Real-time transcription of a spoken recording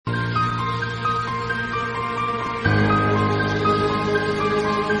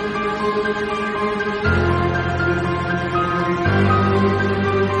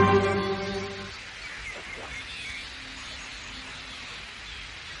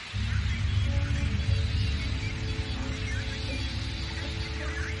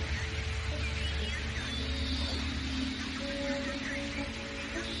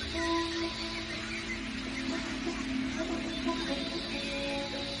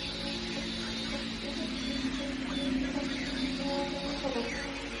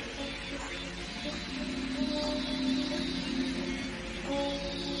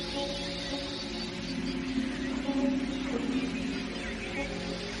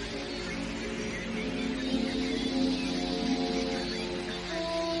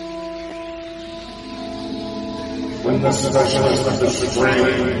the specialist of the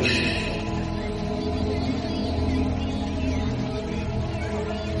strange.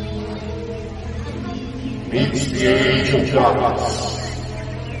 Meets the age of darkness.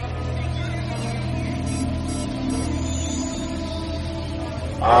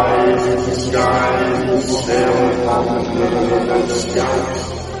 Eyes in the sky will stare upon the glitter of the skies.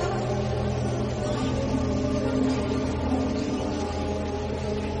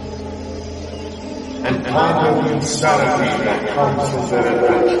 And ponder the insanity that comes from their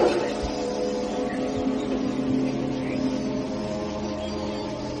adventure.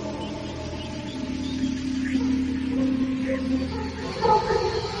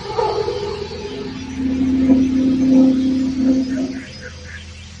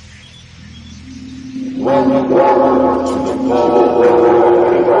 Welcome to the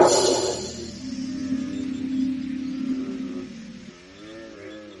Bonkers universe.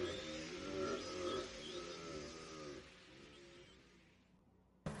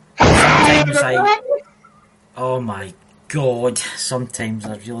 Oh my God, sometimes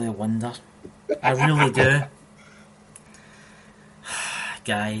I really wonder. I really do.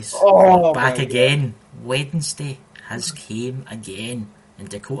 Guys, back again. Wednesday has came again. In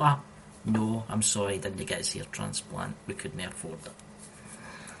Dakota, no, I'm sorry, didn't get his hair transplant. We couldn't afford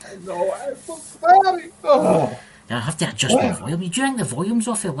it. No, I'm so sorry. Oh. Yeah, I have to adjust my volume. Do you think the volume's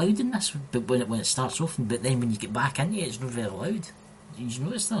awfully loud in this? But when it starts off, but then when you get back into it, it's not very loud. Did you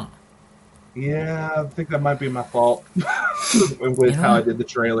notice that? Yeah, I think that might be my fault with how I did the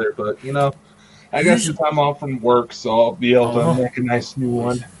trailer. But, I got some time off from work, so I'll be able to make a nice new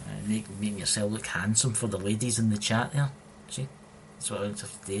one. Making yourself look handsome for the ladies in the chat there. See? That's what I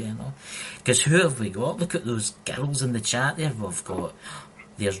have to do, Because who have we got? Look at those girls in the chat there. We've got...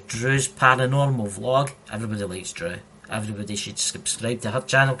 There's Drew's Paranormal Vlog. Everybody likes Drew. Everybody should subscribe to her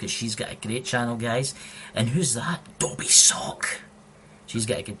channel because she's got a great channel, guys. And who's that? Dobby Sock. She's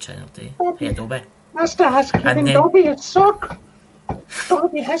got a good channel too. Hey, Dobby. Master has given Dobby a sock.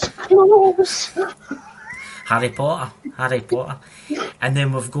 Dobby has clothes. Harry Potter. And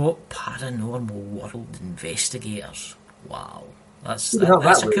then we've got Paranormal World Investigators. Wow. That's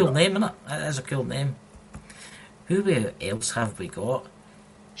a cool name, isn't it? That is a cool name. Who else have we got?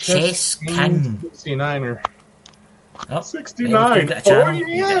 Chess King. 69er. Oh, 69. Well, you've got a channel. Yeah.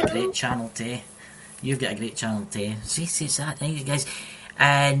 You've got a great channel too. You've got a great channel too. See, it's that nice, guys.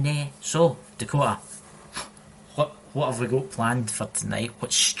 And so, Dakota, what have we got planned for tonight?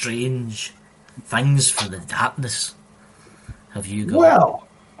 What strange things for the darkness have you got? Well,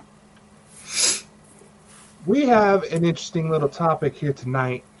 we have an interesting little topic here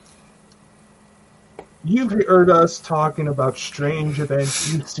tonight. You've heard us talking about strange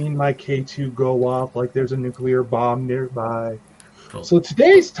events. You've seen my K2 go off like there's a nuclear bomb nearby. Cool. So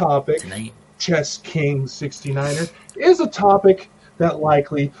today's topic, Tonight. Chess King 69er, is a topic that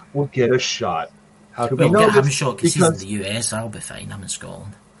likely will get a shot. How do we know I'm this? shot because he's in the US. I'll be fine. I'm in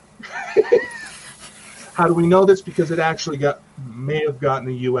Scotland. How do we know this? Because it actually may have gotten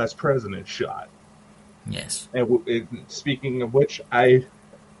the U.S. president shot. Yes. And speaking of which, I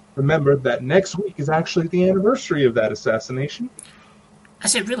remember that next week is actually the anniversary of that assassination.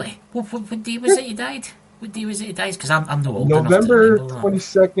 Is it really? What day was it he died? What day was it he died? Because I'm no old November enough to remember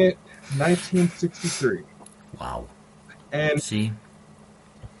 22nd, 1963. Wow. And see,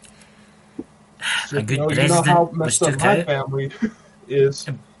 so, a good you know president how was messed up took my out. family is.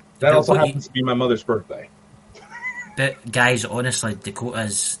 That also happens to be my mother's birthday. But guys, honestly, Dakota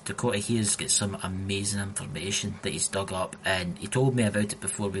here's got some amazing information that he's dug up, and he told me about it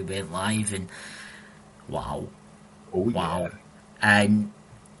before we went live, and wow, Yeah. and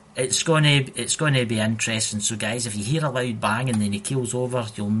it's gonna be interesting. So guys, if you hear a loud bang and then he keels over,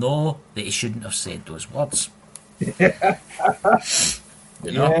 you'll know that he shouldn't have said those words. Yeah.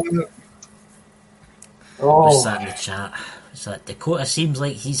 What's that in the chat? What's that? Dakota seems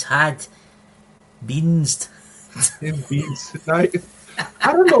like he's had beans. Beans tonight.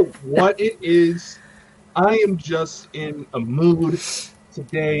 I don't know what it is. I am just in a mood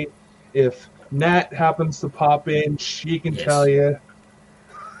today. If Nat happens to pop in, she can tell you.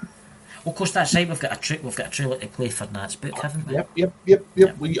 Well, of course, that's right. We've got a trailer to play for Nat's book, haven't we?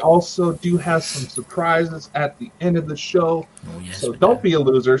 Yep. We also do have some surprises at the end of the show. Oh, yes, so don't be a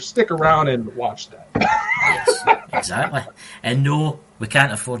loser. Stick around and watch that. Yes, exactly. And no, we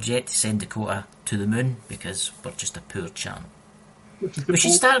can't afford yet to send Dakota to the moon because we're just a poor channel. We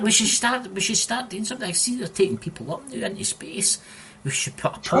should start doing something. I see they're taking people up now into space. We should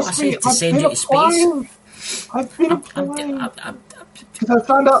put a policy to send you to space. I've been applying. Because I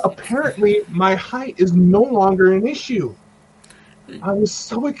found out apparently my height is no longer an issue. I was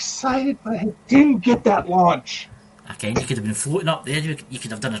so excited, but I didn't get that launch. Again, you could have been floating up there. You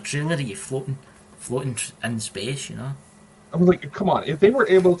could have done a trailer of you floating in space. You know. I was like, come on, if they were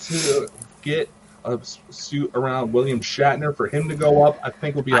able to get a suit around William Shatner for him to go up, I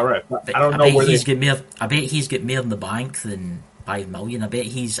think we'll be all right. But I don't know where he's got more. I bet he's got more in the bank than 5 million.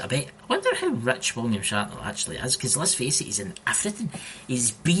 I wonder how rich William Shatner actually is. Because let's face it, he's in everything.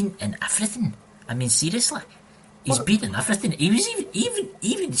 He's been in everything. I mean, seriously, he's been in everything. He was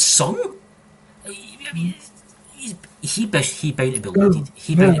even sung. I mean, he bound to be loaded.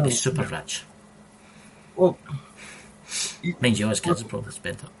 He bound to be super rich. Well, mind you, his kids have probably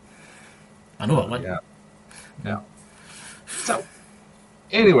spent it. I know it would. Yeah. So,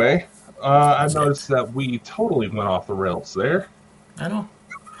 anyway, I noticed that we totally went off the rails there. I know.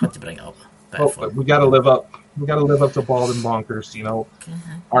 Had to bring it up. But we got to live up. We got to live up to Bald and Bonkers. You know,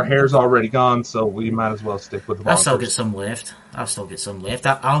 our hair's already gone, so we might as well stick with the Bonkers. I've still got some left.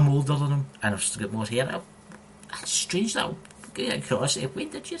 I'm older than him, and I've still got more hair. That's strange. That curiosity. When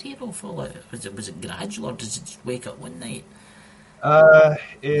did your hair all fall out? Was it gradual, or did it just wake up one night?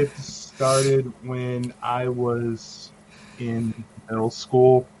 It started when I was in middle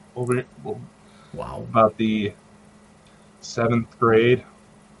school. Wow. About the 7th grade.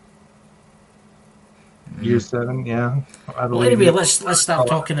 Year 7, yeah. Well, anyway, let's start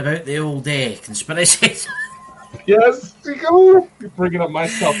talking about the old conspiracies. Yes, you're bringing up my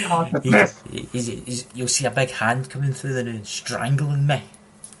self-consciousness. You'll see a big hand coming through the room, strangling me.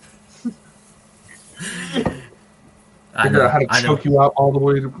 Figure out how to choke you out all the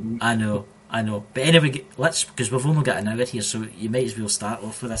way to... I know. But anyway, because we've only got an hour here, so you might as well start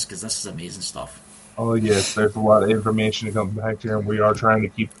off with this, because this is amazing stuff. Oh, yes, there's a lot of information to come back here, and we are trying to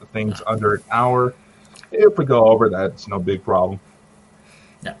keep the things under an hour. If we go over that, it's no big problem.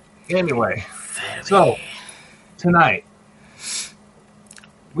 Yeah. Anyway, so, tonight,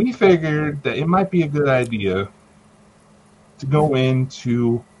 we figured that it might be a good idea to go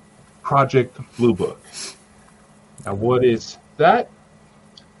into Project Blue Book. Now, what is that?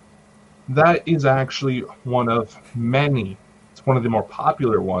 That is actually one of many. It's one of the more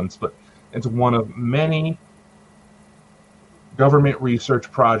popular ones, but it's one of many government research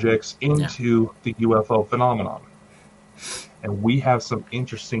projects into the UFO phenomenon. And we have some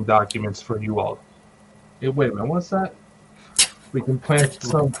interesting documents for you all. Hey, wait a minute, what's that? We can plant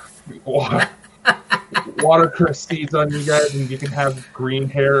some watercress seeds on you guys, and you can have green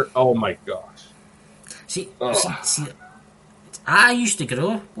hair. Oh my gosh. See, I used to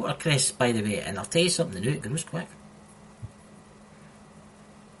grow watercress, by the way, and I'll tell you something, it grows quick.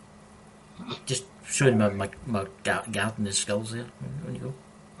 Just showing my gardening skills there. There you go.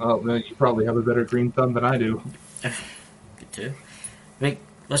 Oh, well, you probably have a better green thumb than I do. Good too. Right,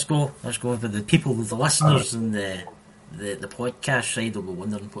 let's go with the people, the listeners, and the podcast side will be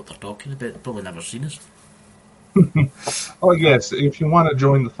wondering what they're talking about. They've probably never seen us. Oh, yes. If you want to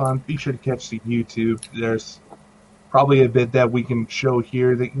join the fun, be sure to catch the YouTube. There's probably a bit that we can show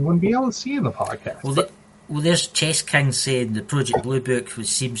here that you wouldn't be able to see in the podcast. Well, there's Chess King saying the Project Blue Book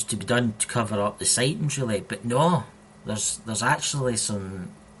seems to be done to cover up the sightings, really. But no, there's actually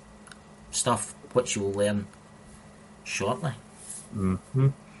some stuff which you'll learn shortly. Mm-hmm.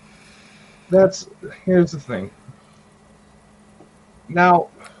 Here's the thing. Now,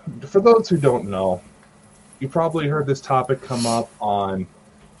 for those who don't know, you probably heard this topic come up on,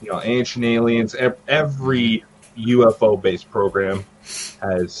 Ancient Aliens. Every UFO-based program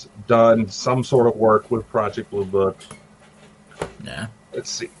has done some sort of work with Project Blue Book. Yeah. Let's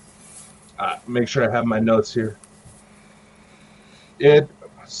see. Make sure I have my notes here. It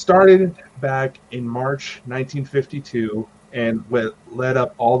started back in March 1952 and led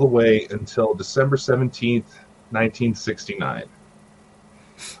up all the way until December 17th, 1969.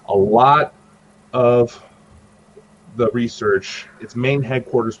 A lot of the research, its main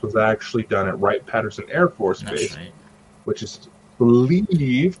headquarters was actually done at Wright-Patterson Air Force Base, right. Which is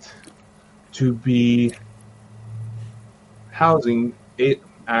believed to be housing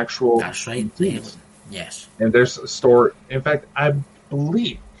actual... That's right. Yes. And there's a store... In fact, I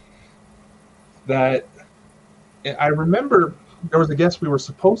believe that... I remember there was a guest we were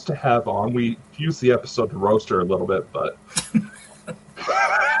supposed to have on. We used the episode to roast her a little bit, but...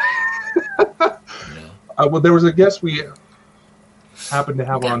 Well, there was a guest we happened to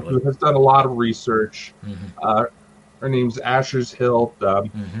have on who has done a lot of research. Mm-hmm. Her name's Asher's Hill. For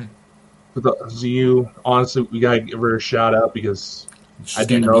those of you, honestly, we gotta give her a shout out because I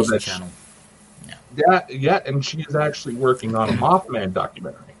do know that. Channel. And she is actually working on a Mothman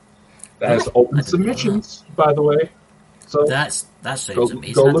documentary that has open submissions, by the way. So that sounds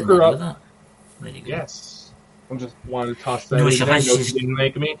amazing. Go look her up. There you go. Yes, I just wanted to toss that. No, she didn't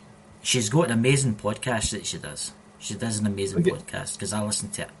make me. She's got an amazing podcast that she does. She does an amazing podcast because I listen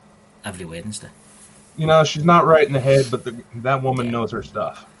to it every Wednesday. You know, she's not right in the head, but that woman Yeah. knows her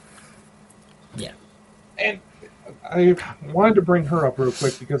stuff. Yeah. And I wanted to bring her up real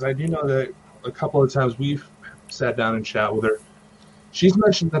quick because I do know that a couple of times we've sat down and chat with her. She's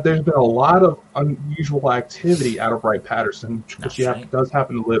mentioned that there's been a lot of unusual activity out of Wright-Patterson because she does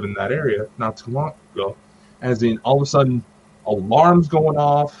happen to live in that area not too long ago. As in, all of a sudden, alarms going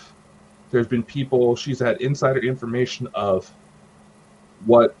off. There's been people, she's had insider information of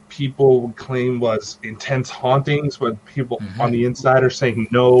what people would claim was intense hauntings, but people on the inside are saying,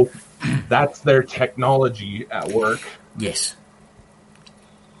 no, that's their technology at work. Yes.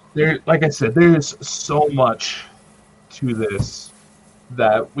 Like I said, there's so much to this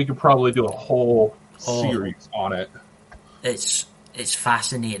that we could probably do a whole series on it. It's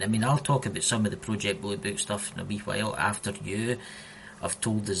fascinating. I mean, I'll talk about some of the Project Blue Book stuff in a wee while after you have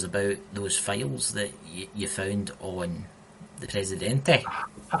told us about those files that you found on the Presidente.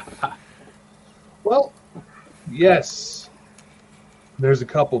 Well, yes. There's a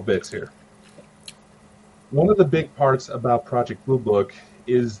couple bits here. One of the big parts about Project Blue Book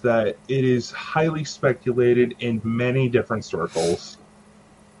is that it is highly speculated in many different circles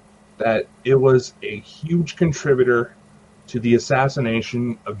that it was a huge contributor to the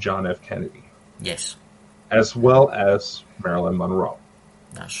assassination of John F. Kennedy. Yes. As well as Marilyn Monroe.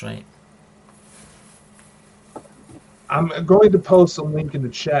 That's right. I'm going to post a link in the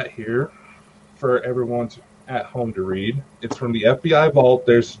chat here for everyone at home to read. It's from the FBI vault.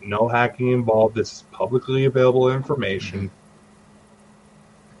 There's no hacking involved. This is publicly available information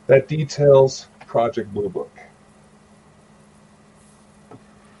that details Project Blue Book.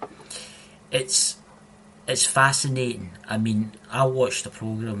 It's fascinating. I mean, I watched a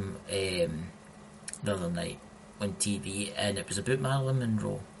program the other night on TV, and it was about Marilyn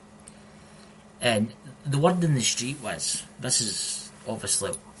Monroe. And the word in the street was, this is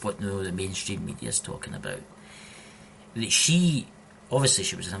obviously what the mainstream media is talking about, that she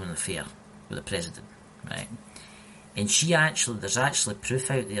was having an affair with the president, right? And there's actually proof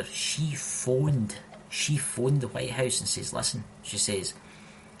out there, she phoned the White House and says, listen, she says,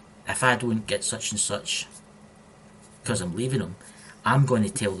 if I don't get such and such, because I'm leaving them, I'm going to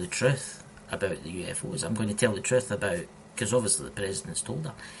tell the truth about the UFOs. I'm going to tell the truth about, because obviously the president's told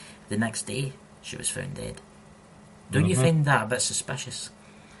her. The next day, she was found dead. Don't you find that a bit suspicious?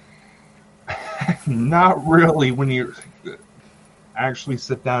 Not really when you actually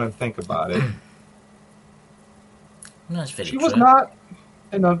sit down and think about it. No, that's very She true. was not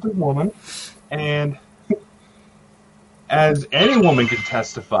an ugly woman, and as any woman can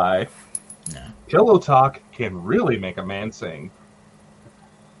testify, pillow talk can really make a man sing.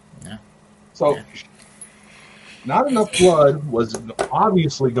 No. So, not enough blood was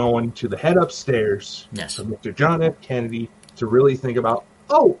obviously going to the head upstairs for Mr. John F. Kennedy to really think about,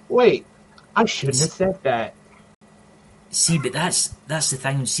 oh, wait, I shouldn't have said that. See, but that's the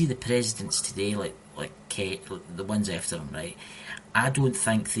thing. See, the presidents today, like Kate, the ones after him, right? I don't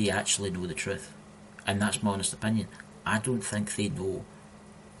think they actually know the truth. And that's my honest opinion. I don't think they know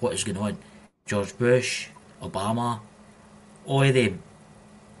what is going on. George Bush, Obama, all of them,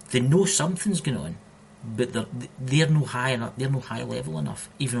 they know something's going on, but they're no high enough. They're no high level enough.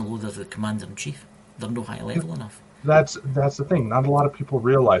 Even though they're the commander in chief, they're no high level enough. That's the thing. Not a lot of people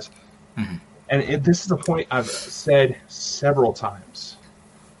realize, and this is a point I've said several times,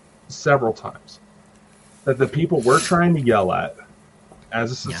 that the people we're trying to yell at,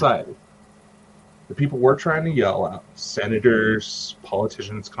 as a society, the people we're trying to yell at, senators,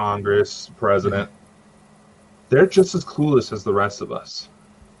 politicians, Congress, president, they're just as clueless as the rest of us.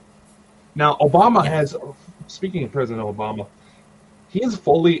 Now, Obama has, speaking of President Obama, he has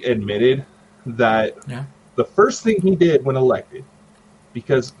fully admitted that the first thing he did when elected,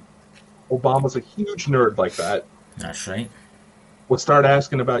 because Obama's a huge nerd like that. That's right. Was start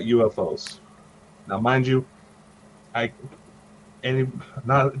asking about UFOs. Now, mind you, it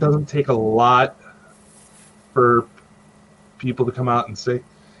doesn't take a lot for people to come out and say,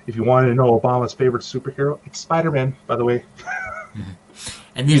 if you wanted to know Obama's favorite superhero, it's Spider-Man, by the way.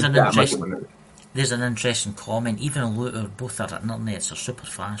 And there's an interesting comment. Even though both our internets are super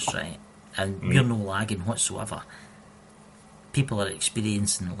fast, right, and we're no lagging whatsoever, people are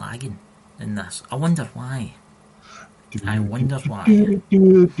experiencing lagging in this. I wonder why. It will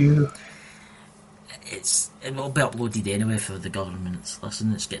be uploaded anyway for the government.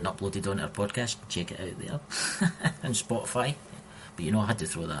 Listen, it's getting uploaded on our podcast. Check it out there and Spotify. But I had to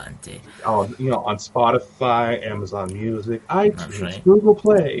throw that into. On Spotify, Amazon Music, iTunes, right. Google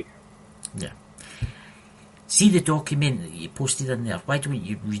Play. Yeah. See the document that you posted in there. Why don't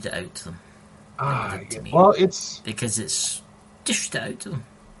you read it out to them? to me. Well, it's Because it's dished out to them.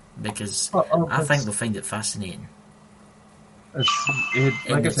 Because I think it's, they'll find it fascinating. like And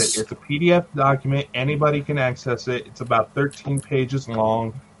I said, it's it's a PDF document. Anybody can access it. It's about 13 pages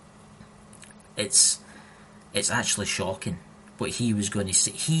long. it's actually shocking what he was going to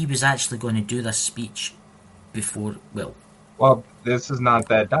say. He was actually going to do this speech before. Well, this is not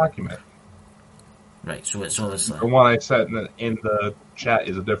that document. Right. So it's obviously The one I said in the chat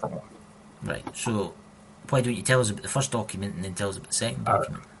is a different one. right. So why don't you tell us about the first document and then tell us about the second All right.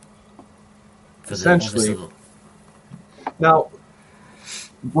 document? For the Essentially, obviously, now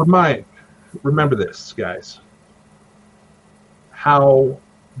remember this, guys. How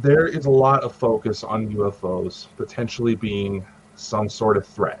there is a lot of focus on UFOs potentially being some sort of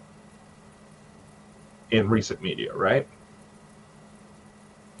threat in recent media, right?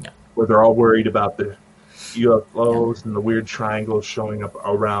 yeah, Where they're all worried about the UFOs and the weird triangles showing up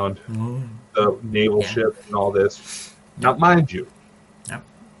around the naval Yeah. ship and all this. Yeah. Now, mind you, yeah,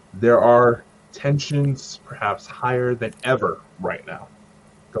 there are tensions perhaps higher than ever right now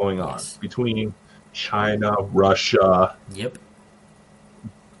going on Yes. between China, Russia. Yep.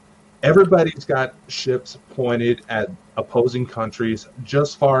 Everybody's got ships pointed at opposing countries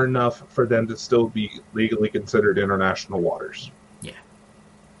just far enough for them to still be legally considered international waters. Yeah.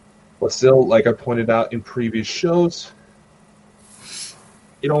 But still, like I pointed out in previous shows,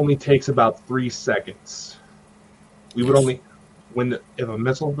 it only takes about 3 seconds. We would only, if a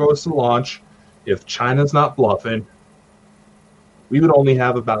missile goes to launch, if China's not bluffing, we would only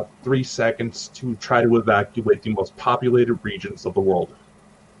have about 3 seconds to try to evacuate the most populated regions of the world.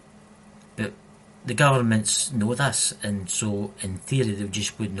 But the governments know this, and so in theory they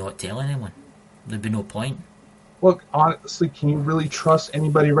just would not tell anyone. There'd be no point. Look, honestly, can you really trust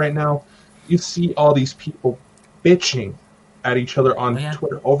anybody right now? You see all these people bitching at each other on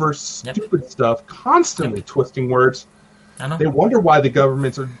Twitter over stupid stuff, constantly twisting words. I know. They wonder why the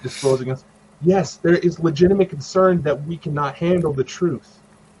governments are disclosing us. Yes, there is legitimate concern that we cannot handle the truth.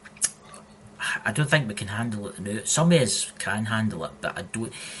 I don't think we can handle it now. Some of us can handle it, but I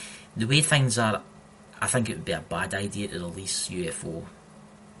don't. The way things are, I think it would be a bad idea to release UFO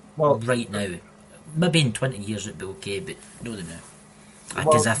right now. Maybe in 20 years it'd be okay, but not now.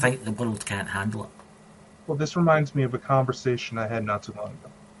 Because I think the world can't handle it. Well, this reminds me of a conversation I had not too long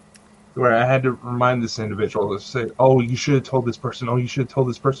ago, where I had to remind this individual to say, "Oh, you should have told this person. Oh, you should have told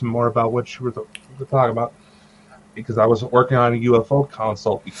this person more about what you were talking about." Because I was working on a UFO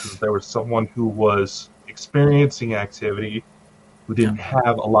consult because there was someone who was experiencing activity who didn't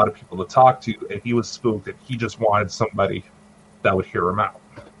have a lot of people to talk to, and he was spooked, and he just wanted somebody that would hear him out.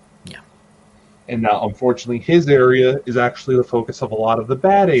 Yeah. And now, unfortunately, his area is actually the focus of a lot of the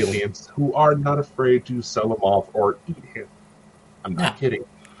bad aliens who are not afraid to sell him off or eat him. I'm not kidding.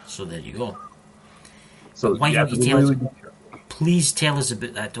 So there you go. So why don't you tell really us? Please tell us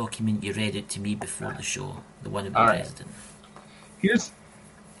about that document you read it to me before the show, the one about the president. Here's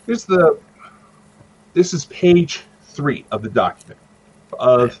the. This is page 3 of the document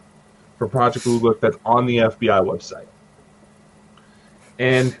for Project Blue Book that's on the FBI website.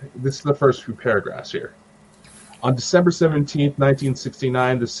 And this is the first few paragraphs here. On December 17th,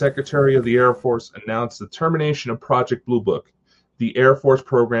 1969, the Secretary of the Air Force announced the termination of Project Blue Book, the Air Force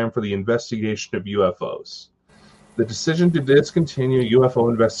program for the investigation of UFOs. The decision to discontinue UFO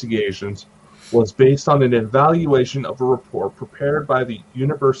investigations was based on an evaluation of a report prepared by the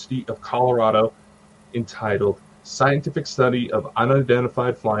University of Colorado entitled Scientific Study of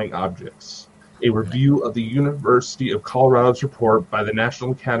Unidentified Flying Objects, a review of the University of Colorado's report by the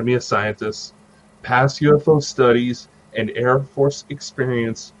National Academy of Scientists, past UFO studies, and Air Force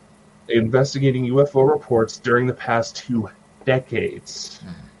experience investigating UFO reports during the past 2 decades.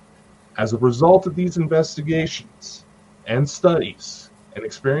 As a result of these investigations and studies and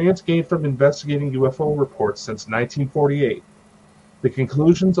experience gained from investigating UFO reports since 1948, the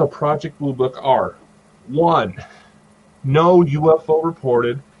conclusions of Project Blue Book are: 1. No UFO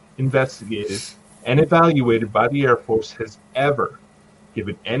reported, investigated, and evaluated by the Air Force has ever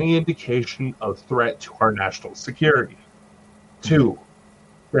given any indication of threat to our national security. 2.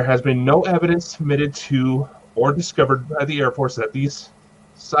 There has been no evidence submitted to or discovered by the Air Force that these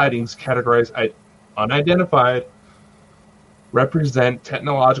sightings, categorized unidentified, represent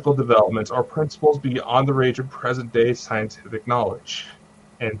technological developments or principles beyond the range of present-day scientific knowledge.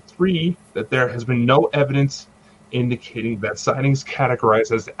 And 3, that there has been no evidence indicating that sightings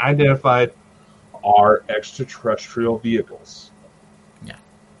categorized as identified are extraterrestrial vehicles. Yeah.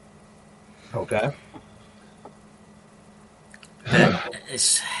 Okay.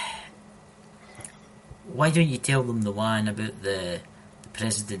 But why don't you tell them the one about the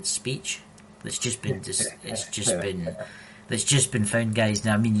president's speech? That's just been found, guys.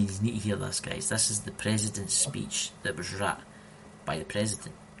 Now, I mean, you need to hear this, guys. This is the president's speech that was read by the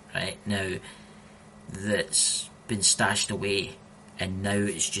president, right? Now, that's been stashed away, and now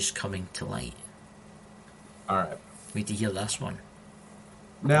it's just coming to light. All right. We need to hear this one.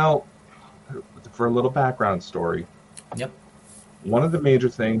 Now, for a little background story. Yep. One of the major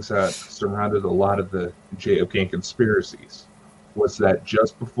things that surrounded a lot of the JFK conspiracies was that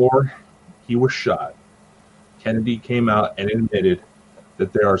just before he was shot, Kennedy came out and admitted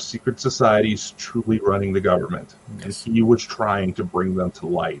that there are secret societies truly running the government. Yes. And he was trying to bring them to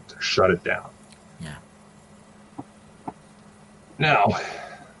light, to shut it down. Yeah. Now,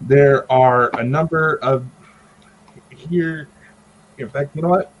 there are a number of here. In fact, you know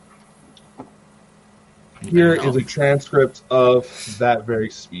what? Here is a transcript of that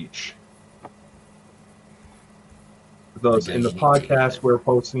very speech. For those in the podcast, we're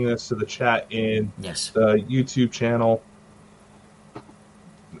posting this to the chat in the YouTube channel,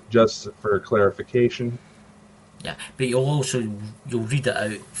 just for clarification. Yeah, but you'll read it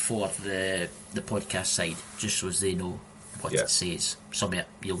out for the podcast side, just so as they know what it says. Some of it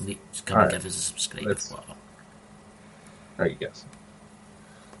you'll need to come and give us a subscribe. All right, yes.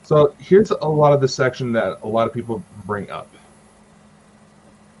 So here's a lot of the section that a lot of people bring up.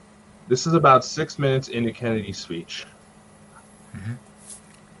 This is about 6 minutes into Kennedy's speech. Mm-hmm.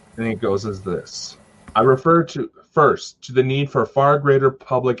 And it goes as this. I refer to, first, to the need for far greater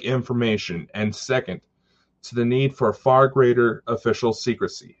public information, and second, to the need for far greater official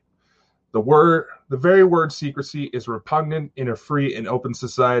secrecy. The very word secrecy is repugnant in a free and open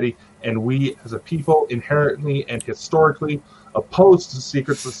society, and we as a people inherently and historically opposed to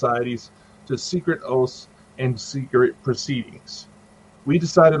secret societies, to secret oaths, and secret proceedings. We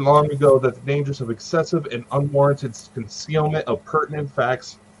decided long ago that the dangers of excessive and unwarranted concealment of pertinent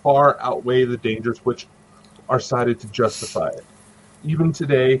facts far outweigh the dangers which are cited to justify it. Even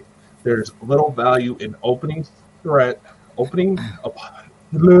today, there's little value in opposing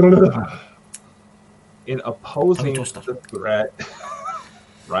the threat,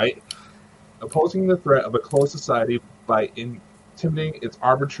 right? Opposing the threat of a closed society by intimidating its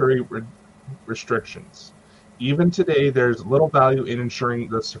arbitrary restrictions. Even today, there's little value in ensuring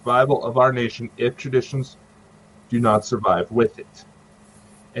the survival of our nation if traditions do not survive with it.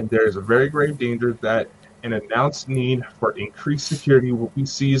 And there is a very grave danger that an announced need for increased security will be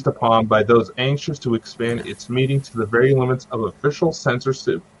seized upon by those anxious to expand its meaning to the very limits of official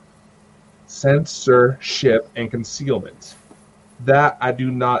censorship and concealment. That I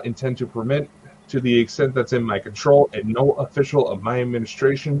do not intend to permit to the extent that's in my control, and no official of my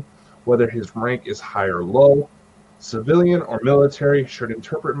administration, whether his rank is high or low, civilian or military, should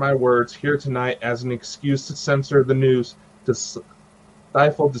interpret my words here tonight as an excuse to censor the news, to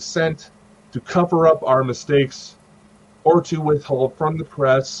stifle dissent, to cover up our mistakes, or to withhold from the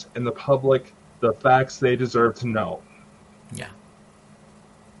press and the public the facts they deserve to know. Yeah.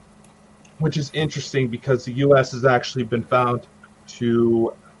 Which is interesting because the U.S. has actually been found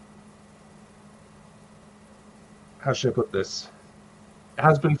to, how should I put this?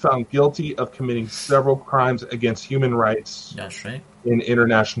 Has been found guilty of committing several crimes against human rights. That's right. In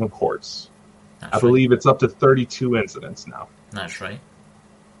international courts. I believe it's up to 32 incidents now. That's right.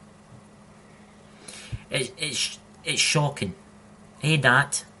 It's shocking. Hey,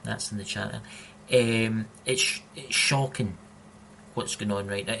 Nat, that's in the chat. It's shocking what's going on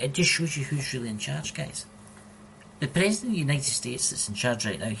right now. It just shows you who's really in charge, guys. The President of the United States that's in charge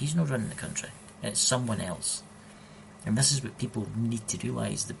right now, he's not running the country. It's someone else. And this is what people need to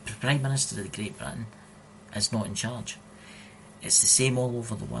realise. The Prime Minister of Great Britain is not in charge. It's the same all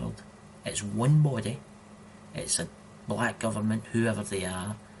over the world. It's one body. It's a black government, whoever they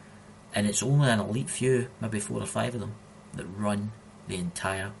are. And it's only an elite few, maybe 4 or 5 of them, that run the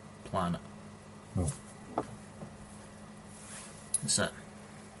entire planet. Oh. That's it.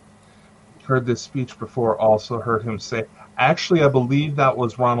 Heard this speech before, also heard him say, actually, I believe that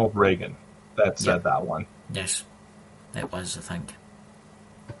was Ronald Reagan that said that one. Yes, it was, I think.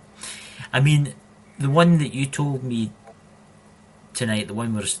 I mean, the one that you told me tonight, the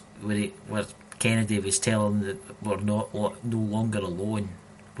one where Kennedy was telling that we're no longer alone.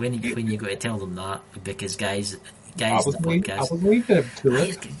 When you got to tell them that, because guys in the podcast, I was leaving to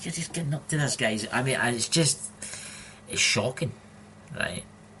it. You're just getting up to this, guys. I mean, it's shocking, right?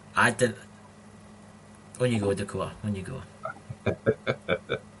 I did. On you go, Dakota. On you go.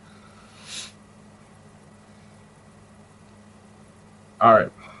 All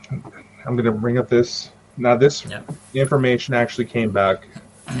right, I'm going to bring up this. Now, this information actually came out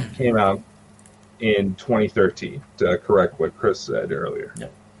in 2013 to correct what Chris said earlier.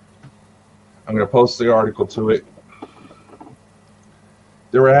 Yep. I'm going to post the article to it.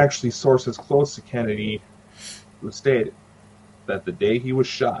 There were actually sources close to Kennedy who stated that the day he was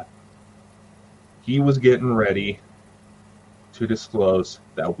shot, he was getting ready to disclose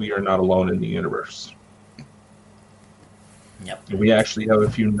that we are not alone in the universe. Yep. And we actually have a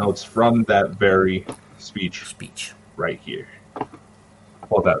few notes from that very speech right here.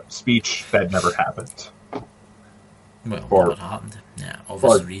 Well, that speech that never happened. Well, what happened? Yeah,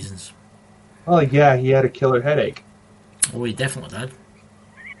 obvious reasons. Well, yeah, he had a killer headache. Oh, he definitely did.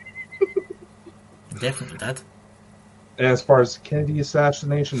 Definitely did. And as far as the Kennedy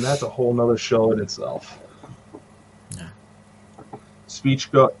assassination, that's a whole nother show in itself. Yeah.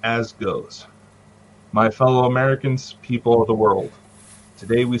 Speech goes. My fellow Americans, people of the world,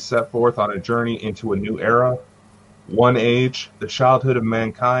 today we set forth on a journey into a new era. One age, the childhood of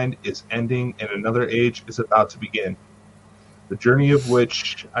mankind, is ending, and another age is about to begin. The journey of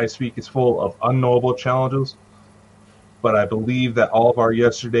which I speak is full of unknowable challenges, but I believe that all of our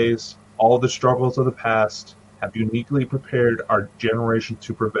yesterdays, all the struggles of the past, have uniquely prepared our generation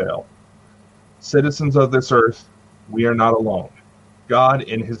to prevail. Citizens of this earth, we are not alone. God,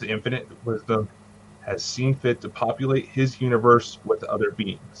 in his infinite wisdom, has seen fit to populate his universe with other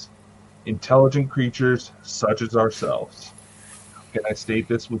beings, intelligent creatures such as ourselves. Can I state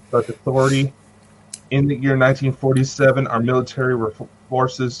this with such authority? In the year 1947, our military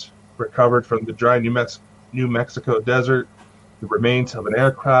forces recovered from the dry New Mexico desert the remains of an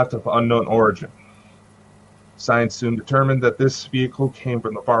aircraft of unknown origin. Science soon determined that this vehicle came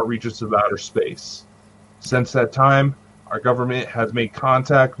from the far reaches of outer space. Since that time, our government has made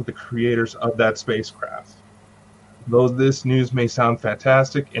contact with the creators of that spacecraft. Though this news may sound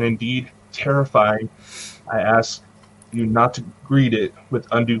fantastic and indeed terrifying, I ask you not to greet it with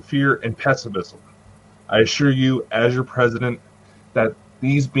undue fear and pessimism. I assure you, as your president, that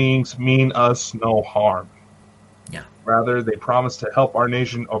these beings mean us no harm. Yeah. Rather, they promise to help our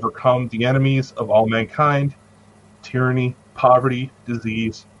nation overcome the enemies of all mankind: tyranny, poverty,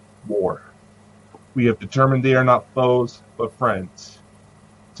 disease, war. We have determined they are not foes, but friends.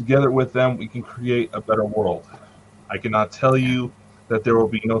 Together with them, we can create a better world. I cannot tell you that there will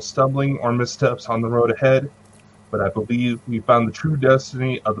be no stumbling or missteps on the road ahead, but I believe we found the true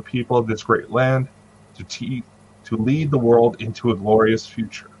destiny of the people of this great land to lead the world into a glorious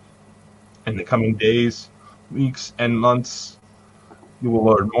future. In the coming days, weeks, and months, you will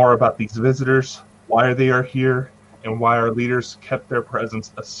learn more about these visitors, why they are here, and why our leaders kept their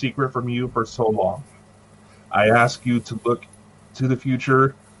presence a secret from you for so long. I ask you to look to the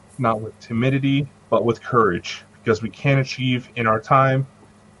future, not with timidity, but with courage, because we can achieve in our time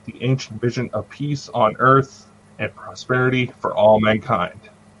the ancient vision of peace on earth and prosperity for all mankind.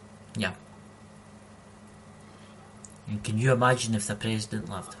 Yeah. And can you imagine if the president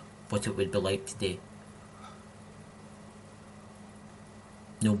lived, what it would be like today?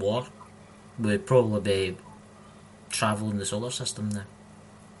 No war. We'd probably be travelling the solar system now.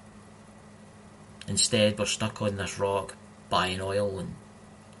 Instead, we're stuck on this rock, buying oil and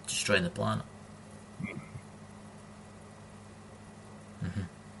destroying the planet. Mm-hmm.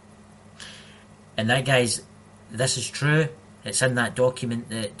 And that, guys, this is true. It's in that document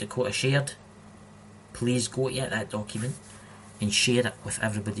that Dakota shared. Please go to that document and share it with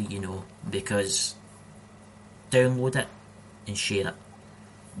everybody you know, because download it and share it.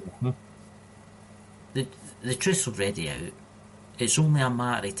 Mm-hmm. The truth's already out. It's only a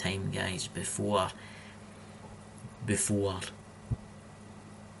matter of time, guys, before we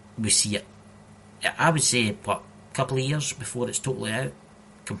see it. I would say, what, a couple of years before it's totally out,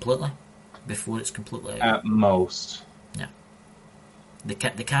 completely, before it's completely out. At most. Yeah. They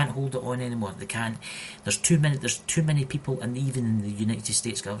can't hold it on anymore. They can't. There's too many people, and even in the United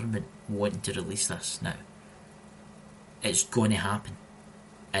States government, wanting to release this now. It's going to happen,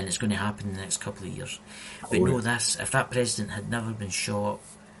 and it's going to happen in the next couple of years. But know this: if that president had never been shot,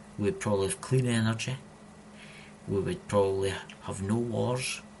 we would probably have clean energy. We would probably have no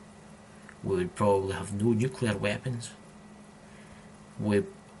wars. We would probably have no nuclear weapons. The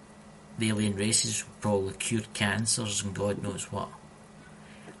alien races would probably cure cancers and God knows what.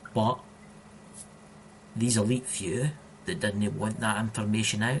 But these elite few that didn't want that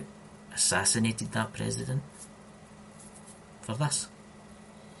information out assassinated that president for this.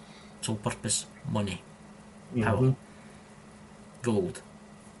 Sole purpose: money, power, gold.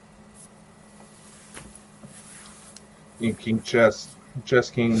 King Chess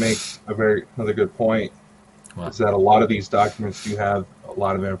King makes another good point. What? Is that a lot of these documents do have a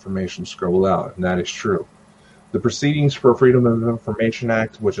lot of information scribbled out, and that is true. The Proceedings for Freedom of Information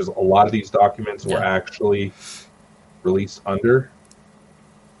Act, which is a lot of these documents were actually released under,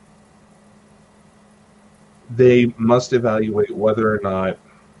 they must evaluate whether or not,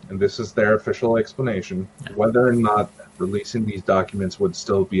 and this is their official explanation, whether or not releasing these documents would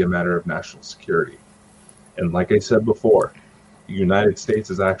still be a matter of national security. And like I said before, the United States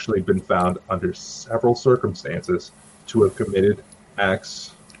has actually been found under several circumstances to have committed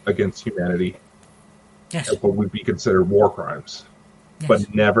acts against humanity Yes. of what would be considered war crimes,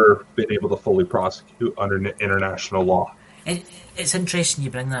 but never been able to fully prosecute under international law. It's interesting you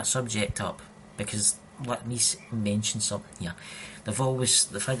bring that subject up, because let me mention something here. They've always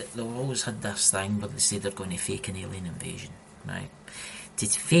had this thing where they say they're going to fake an alien invasion, right? To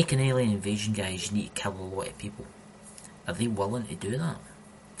fake an alien invasion, guys, you need to kill a lot of people. Are they willing to do that?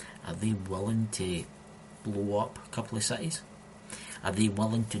 Are they willing to blow up a couple of cities? Are they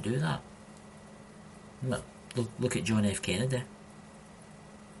willing to do that? Well, look at John F. Kennedy.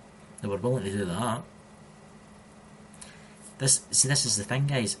 They were willing to do that. This is the thing,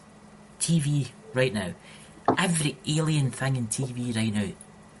 guys. TV right now. Every alien thing in TV right now,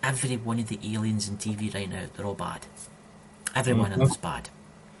 every one of the aliens in TV right now, they're all bad. Every one of them's bad.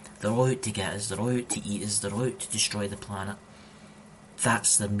 They're all out to get us, they're all out to eat us, they're all out to destroy the planet.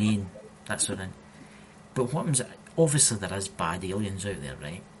 That's their main, that's what in. But what happens, obviously there is bad aliens out there,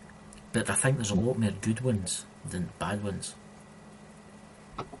 right? But I think there's a lot more good ones than bad ones.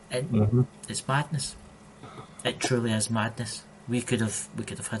 And it's madness. It truly is madness. We could have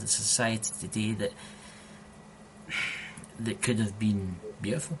had a society today that could have been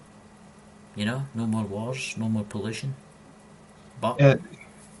beautiful. You know, no more wars, no more pollution. But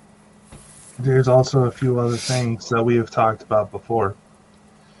there's also a few other things that we have talked about before.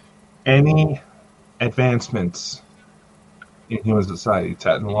 Any advancements in human society,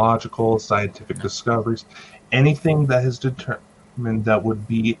 technological, scientific discoveries, anything that is determined that would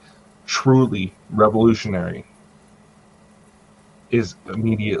be truly revolutionary is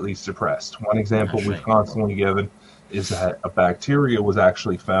immediately suppressed. One example we've constantly given is that a bacteria was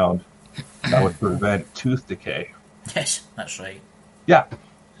actually found that would prevent tooth decay. Yes, that's right. Yeah.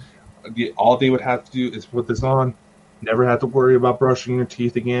 All they would have to do is put this on, never have to worry about brushing your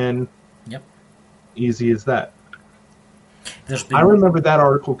teeth again. Yep. Easy as that. I remember that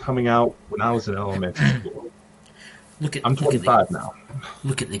article coming out when I was in elementary school. I'm 25 now.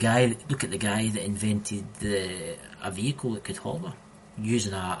 Look at the guy that invented a vehicle that could hover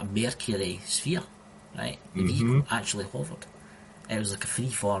using a mercury sphere, right? The vehicle actually hovered. It was like a free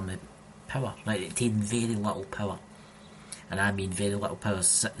form of power, right? It taken very little power, and I mean very little power,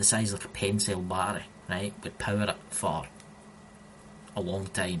 the size of like a pencil battery, right? Would power it for a long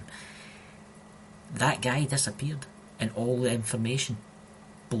time. That guy disappeared, and all the information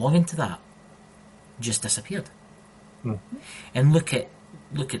belonging to that just disappeared. And look at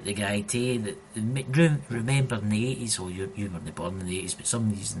the guy today that remember in the 80s, or you weren't born in the 80s, but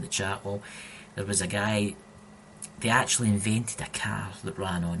somebody's in the chat. Well, there was a guy. They actually invented a car that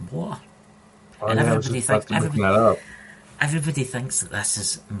ran on water, and everybody thinks that this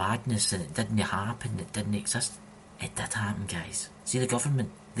is madness and it didn't happen, it didn't exist. It did happen, guys. See, the government,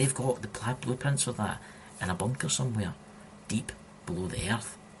 they've got the blueprints for that in a bunker somewhere deep below the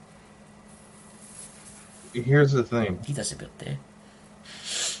earth. Here's the thing. He disappeared there.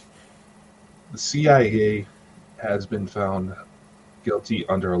 The CIA has been found guilty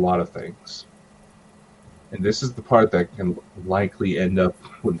under a lot of things. And this is the part that can likely end up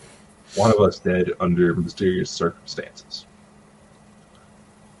with one of us dead under mysterious circumstances.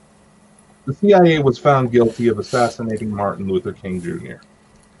 The CIA was found guilty of assassinating Martin Luther King Jr.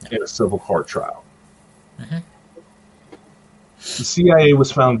 in a civil court trial. The CIA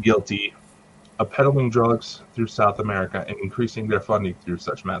was found guilty of peddling drugs through South America and increasing their funding through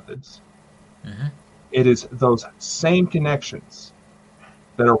such methods. It is those same connections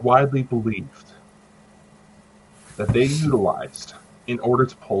that are widely believed that they utilized in order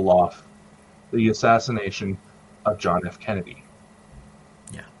to pull off the assassination of John F. Kennedy.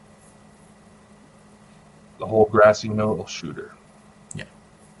 Yeah. The whole grassy knoll shooter. Yeah.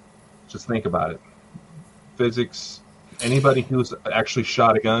 Just think about it. Physics, anybody who's actually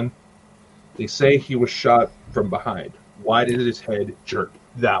shot a gun, they say he was shot from behind. Why did his head jerk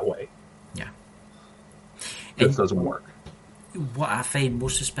that way? Yeah. This doesn't work. What I find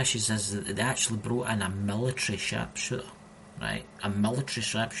most suspicious is that they actually brought in a military sharpshooter, right? A military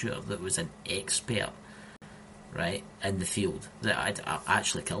sharpshooter that was an expert, right, in the field, that had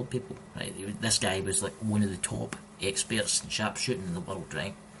actually killed people, right? This guy was like one of the top experts in sharpshooting in the world,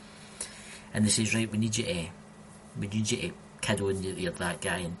 right? And they says, right, we need you to kid on that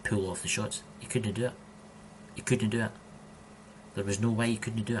guy and pull off the shots. He couldn't do it. He couldn't do it. There was no way he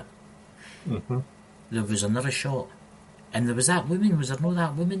couldn't do it. There was another shot. And there was that woman, was there no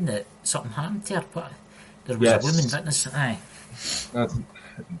that woman that something happened to her? What? There was a woman witness. Aye.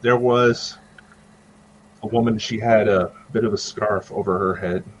 There was a woman. She had a bit of a scarf over her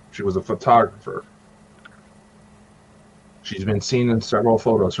head. She was a photographer. She's been seen in several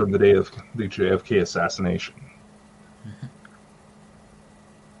photos from the day of the JFK assassination. Mm-hmm.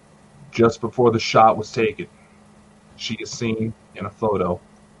 Just before the shot was taken, she is seen in a photo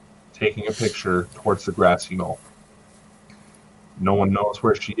taking a picture towards the grassy knoll. No one knows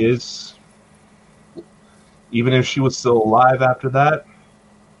where she is. Even if she was still alive after that,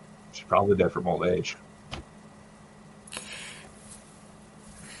 she's probably dead from old age.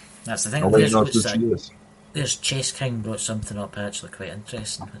 That's the thing. Nobody knows who she is. There's Chess King brought something up actually quite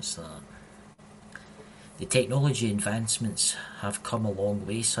interesting. It's that the technology advancements have come a long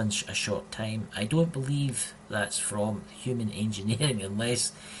way since a short time. I don't believe that's from human engineering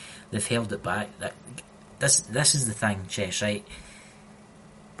unless they've held it back. This is the thing, Chess, right?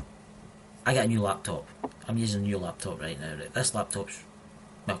 I got a new laptop. I'm using a new laptop right now. Right? This laptop's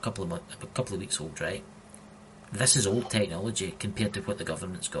a couple of weeks old, right? This is old technology compared to what the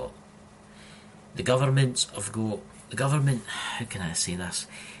government's got. The government, how can I say this?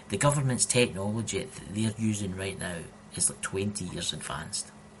 The government's technology that they're using right now is like 20 years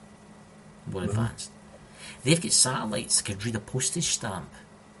advanced. More advanced. They've got satellites that could read a postage stamp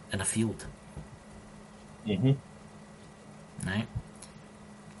in a field. Mm-hmm. Right?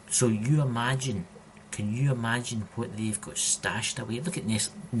 So can you imagine what they've got stashed away? Look at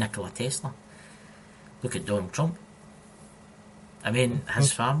Nikola Tesla. Look at Donald Trump. I mean,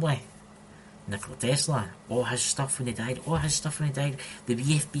 his family. Nikola Tesla, all his stuff when he died. The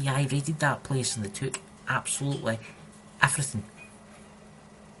FBI raided that place and they took absolutely everything.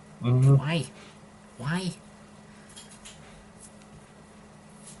 Mm-hmm. Why?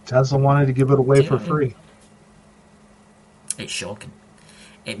 Tesla wanted to give it away for free. It's shocking.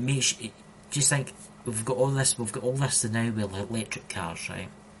 It makes just think we've got all this now with electric cars, right?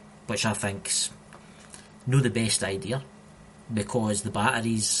 Which I think's not the best idea because the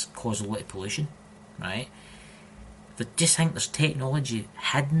batteries cause a lot of pollution, right? But just think there's technology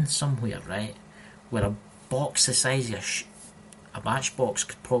hidden somewhere, right? Where a box the size of a matchbox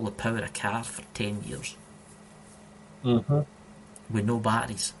could probably power a car for 10 years. Mm-hmm. With no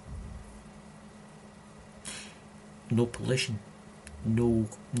batteries. No pollution. No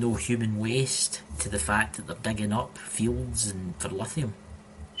human waste to the fact that they're digging up fields and for lithium.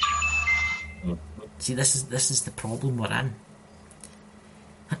 Mm-hmm. See, this is the problem we're in.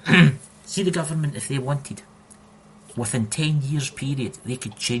 See, the government, if they wanted, within 10 years period, they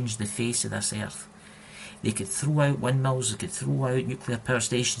could change the face of this earth. They could throw out windmills, they could throw out nuclear power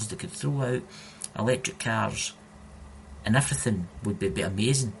stations, they could throw out electric cars, and everything would be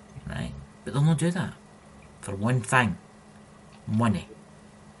amazing, right? But they'll not do that. For one thing, money.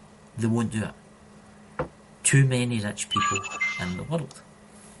 They won't do it. Too many rich people in the world.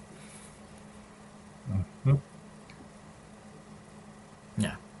 Mm-hmm.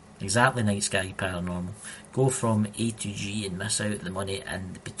 Yeah, exactly. Night Sky Paranormal. Go from A to G and miss out the money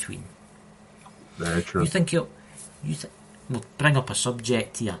in between. Very true. You think we'll bring up a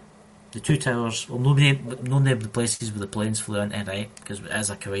subject here. The two towers. Well, no name the places where the planes flew into, right? Because it is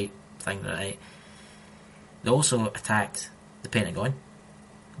a Kuwait thing, right? They also attacked the Pentagon,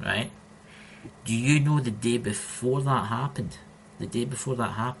 right? Do you know the day before that happened? There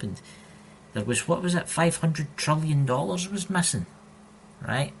was, what was it, $500 trillion was missing,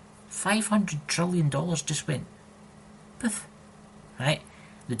 right? $500 trillion just went poof, right?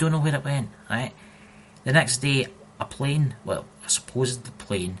 They don't know where it went, right? The next day, a supposed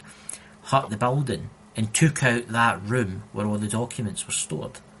plane, hit the building and took out that room where all the documents were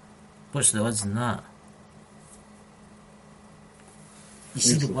stored. What's the odds in that? You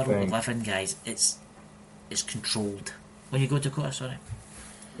see the world we live in, guys. It's controlled. When you go to Dakota, sorry.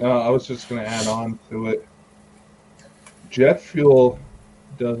 No, I was just going to add on to it. Jet fuel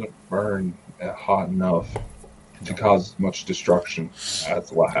doesn't burn hot enough to cause much destruction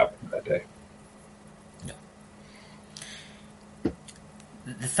as what happened that day. No.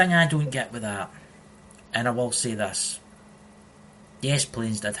 The thing I don't get with that, and I will say this, yes,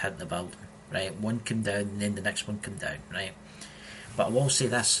 planes did hit the building, right? One came down and then the next one came down, right? But I will say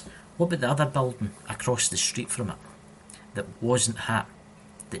this, what about the other building across the street from it that wasn't hit,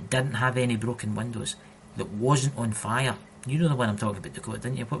 that didn't have any broken windows, that wasn't on fire? You know the one I'm talking about, Dakota,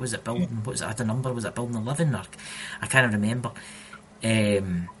 didn't you? What was it building? What was it? I had a number. Was it building 11? Or I can't remember.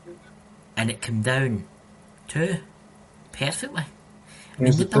 And it came down too perfectly. I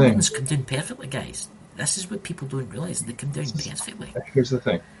mean, the buildings come down perfectly, guys. This is what people don't realise. They come down perfectly. Here's the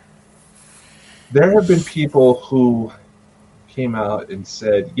thing. There have been people who came out and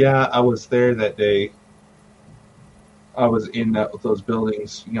said, yeah, I was there that day, I was in those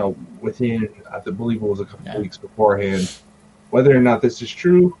buildings, within, I believe it was a couple weeks beforehand. Whether or not this is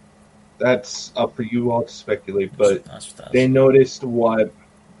true, that's up for you all to speculate. But they noticed what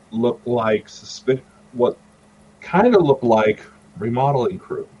looked like what kind of looked like remodeling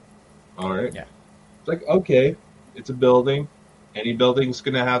crew. All right. Yeah. It's like, okay, it's a building. Any building's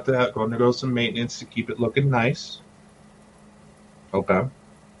going to have to undergo some maintenance to keep it looking nice. Okay.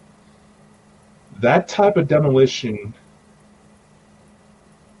 That type of demolition.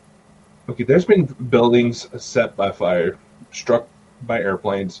 Okay, there's been buildings set by fire, struck by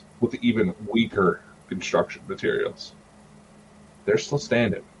airplanes with even weaker construction materials. They're still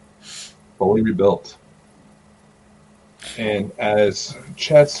standing, fully rebuilt. And as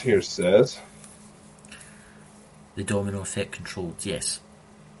Chess here says, the domino effect controlled, yes.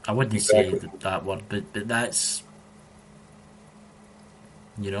 I wouldn't exactly. say that word, but that's,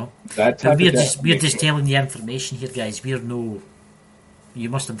 that type we're just telling the information here, guys. You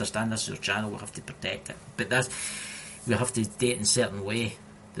must understand this is your channel. We have to protect it, but we have to do it in a certain way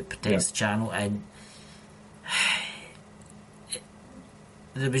that protects the channel. And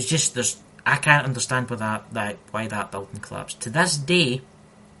I can't understand why that building collapsed. To this day,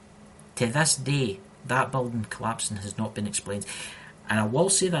 that building collapsing has not been explained. And I will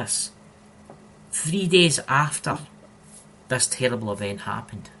say this: 3 days after this terrible event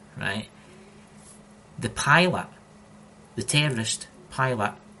happened, right? The terrorist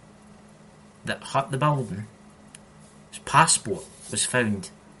pilot that hit the building, his passport was found,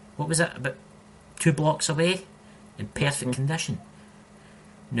 what was it, about 2 blocks away, in perfect condition.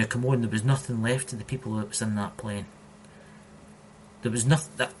 Now, come on, there was nothing left of the people that was in that plane. There was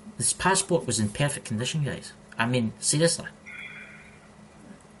nothing. His passport was in perfect condition, guys. I mean, seriously.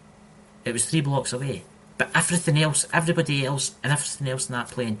 It was 3 blocks away. But everybody else, and everything else in that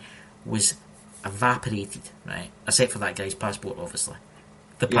plane was evaporated, right? Except for that guy's passport, obviously.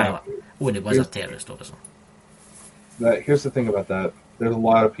 The pilot. Oh, and he was a terrorist, obviously. Here's the thing about that. There's a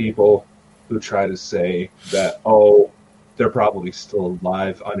lot of people who try to say that, they're probably still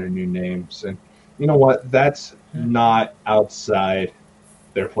alive under new names. And you know what? That's not outside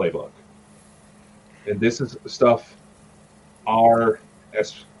their playbook. And this is stuff our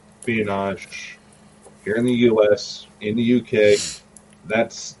espionage here in the US, in the UK,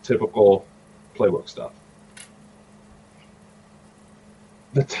 that's typical playbook stuff.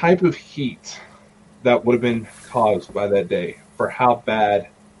 The type of heat that would have been caused by that day, for how bad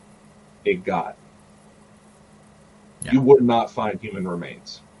it got, you would not find human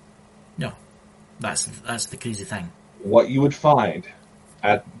remains. No, that's the crazy thing. What you would find,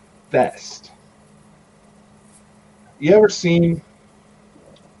 at best, you ever seen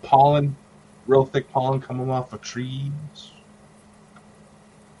pollen, real thick pollen coming off of trees?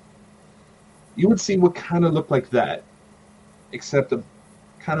 You would see what kind of looked like that, except a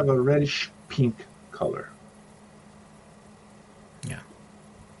kind of a reddish pink color. Yeah.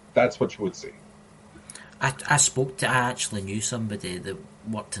 That's what you would see. I actually knew somebody that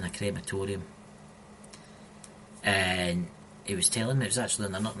worked in a crematorium, and he was telling me, it was actually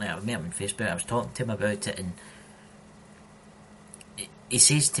on the internet, I met him on Facebook, I was talking to him about it, and he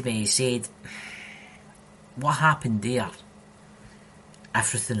says to me, he said, what happened there,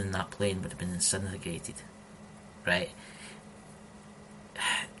 everything in that plane would have been incinerated, right?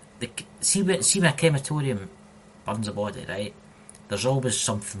 See when a crematorium burns a body, right, there's always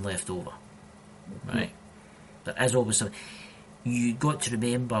something left over, right? There is always something. You got to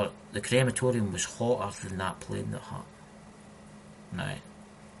remember, the crematorium was hotter than that plane that hit, right?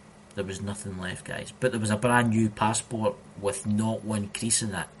 There was nothing left, guys. But there was a brand new passport with not one crease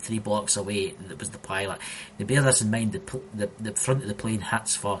in it, 3 blocks away. That was the pilot. Now bear this in mind: the front of the plane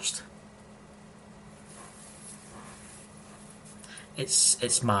hits first.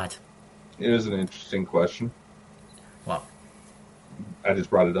 It's mad. It is an interesting question. What? I just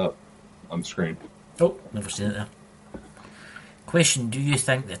brought it up on the screen. Oh, never seen it there. Question: do you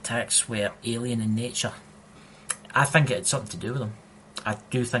think the attacks were alien in nature? I think it had something to do with them. I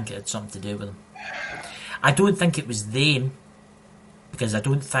do think it had something to do with them. I don't think it was them, because I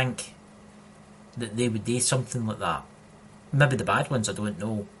don't think that they would do something like that. Maybe the bad ones, I don't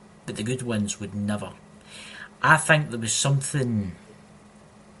know, but the good ones would never. I think there was something.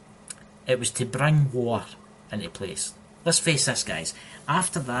 It was to bring war into place. Let's face this, guys.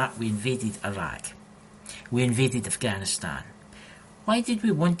 After that, we invaded Iraq. We invaded Afghanistan. Why did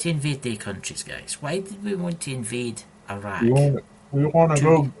we want to invade their countries, guys? Why did we want to invade Iraq? We want to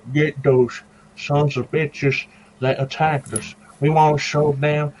go get those sons of bitches that attacked us. We want to show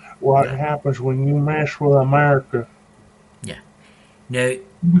them what happens when you mess with America. Yeah. Now,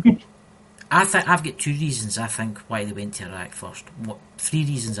 I think I've got 2 reasons I think why they went to Iraq first. 3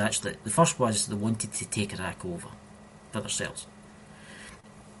 reasons actually. The first was they wanted to take Iraq over for themselves.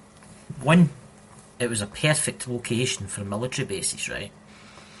 1, it was a perfect location for military bases, right?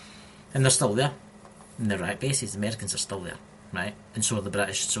 And they're still there. In the Iraq bases, the Americans are still there, right? And so are the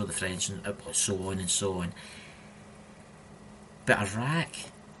British, so are the French, and so on and so on. But Iraq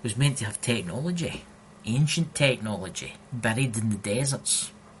was meant to have technology, ancient technology, buried in the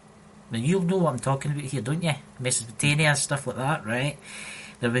deserts. Now, you'll know what I'm talking about here, don't you? Mesopotamia, stuff like that, right?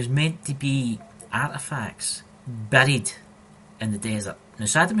 There was meant to be artefacts buried in the desert. Now,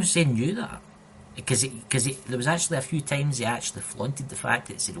 Saddam Hussein knew that. Because there was actually a few times he actually flaunted the fact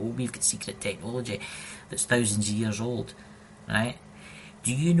that he said, oh, we've got secret technology that's thousands of years old, right?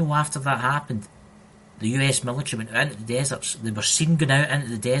 Do you know after that happened, the US military went out into the deserts. They were seen going out into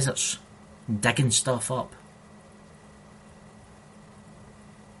the deserts, digging stuff up.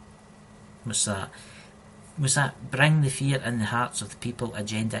 What's that? Was that bring the fear in the hearts of the people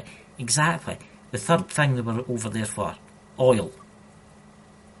agenda? Exactly. The third thing they were over there for, oil.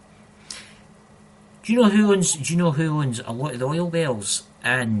 Do you know who owns a lot of the oil wells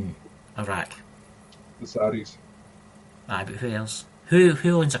in Iraq? The Saudis. Aye, but who else? Who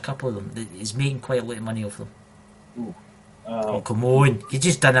owns a couple of them that is making quite a lot of money off them? Ooh. Oh, come on. You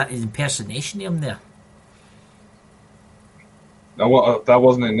just done an impersonation of him there. Now, well, that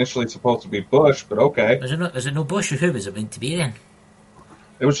wasn't initially supposed to be Bush, but okay. Is it no Bush? Who was it meant to be then?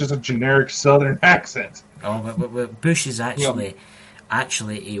 It was just a generic Southern accent. Oh, but Bush is actually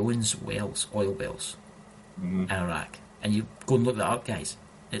he owns oil wells in Iraq. And you go and look that up, guys.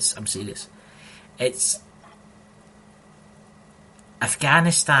 I'm serious. It's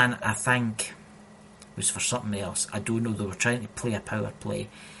Afghanistan, I think, was for something else. I don't know. They were trying to play a power play.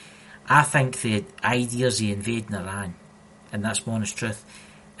 I think the ideas of invading Iran, and that's my honest truth,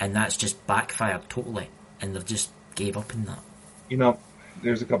 and that's just backfired totally, and they've just gave up in that. You know,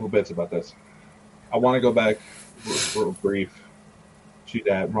 there's a couple bits about this. I want to go back for a brief to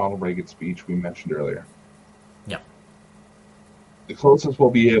that Ronald Reagan speech we mentioned earlier. Yeah. The closest we'll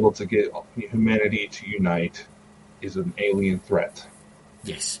be able to get humanity to unite is an alien threat.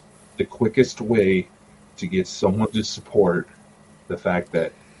 Yes. The quickest way to get someone to support the fact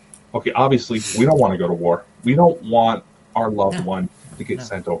that, okay, obviously we don't want to go to war. We don't want our loved one to get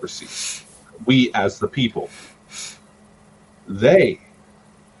sent overseas. We as the people. The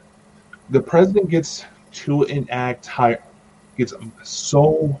president gets to enact gets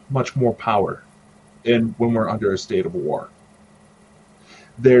so much more power when we're under a state of war.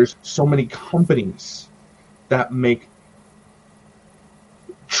 There's so many companies that make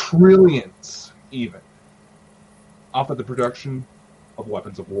trillions even off of the production of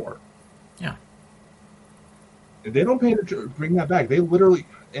weapons of war. Yeah. And they don't pay to bring that back. They literally,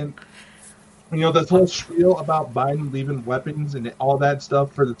 and this whole spiel about Biden leaving weapons and all that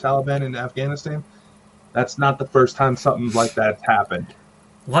stuff for the Taliban in Afghanistan, that's not the first time something like that's happened.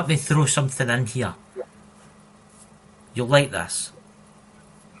 Let me throw something in here. You'll like this.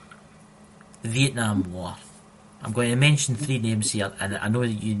 The Vietnam War. I'm going to mention 3 names here, and I know that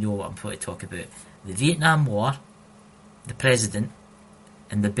you know what I'm going to talk about. The Vietnam War, the President,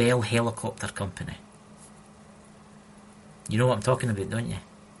 and the Bell Helicopter Company. You know what I'm talking about, don't you?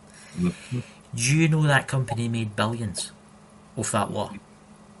 Mm-hmm. Do you know that company made billions off that war?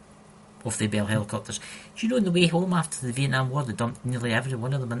 Off the Bell helicopters. Do you know on the way home after the Vietnam War they dumped nearly every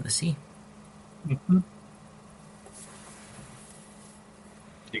one of them into the sea? Mm-hmm.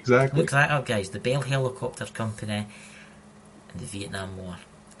 Exactly. Look that up, guys. The Bell Helicopter Company and the Vietnam War.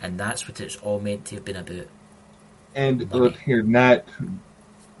 And that's what it's all meant to have been about. And look here, Nat,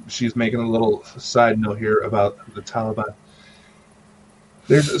 she's making a little side note here about the Taliban.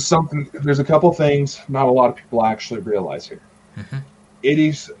 There's a couple things not a lot of people actually realize here. Mm-hmm. It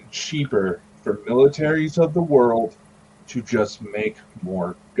is cheaper for militaries of the world to just make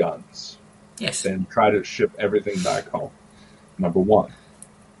more guns. Yes. Than try to ship everything back home. Number 1.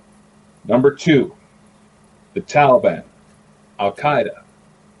 Number 2, the Taliban, Al-Qaeda,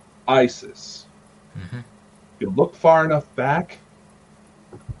 ISIS. Mm-hmm. If you look far enough back,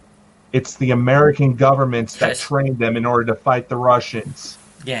 it's the American governments that trained them in order to fight the Russians.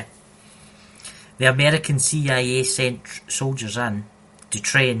 Yeah. The American CIA sent soldiers in to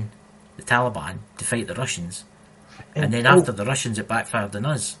train the Taliban to fight the Russians. And then after the Russians, it backfired on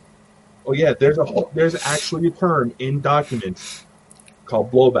us. Oh yeah, there's actually a term in documents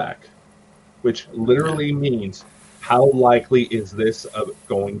called blowback, which literally means how likely is this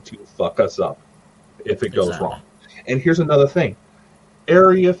going to fuck us up if it goes wrong. And here's another thing.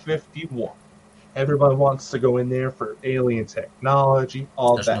 Area 51. Everybody wants to go in there for alien technology,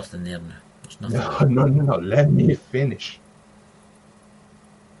 all There's that. nothing there now. There's nothing. No. Let me finish.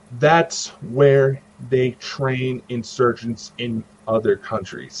 That's where they train insurgents in other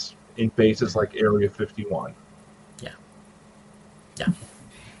countries, in bases like Area 51. Yeah.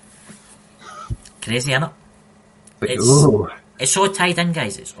 Crazy, isn't it? Like, ooh. It's all tied in,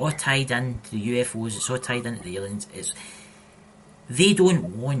 guys. It's all tied in to the UFOs. It's all tied into the aliens. They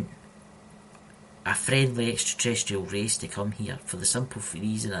don't want a friendly extraterrestrial race to come here for the simple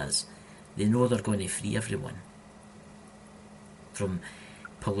reason is they know they're going to free everyone from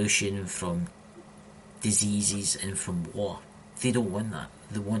pollution, from diseases, and from war. They don't want that.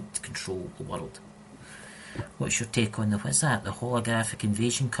 They want to control the world. What's your take on what's that? The holographic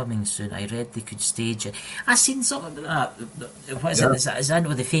invasion coming soon. I read they could stage it. I seen something about that. What is it? Is that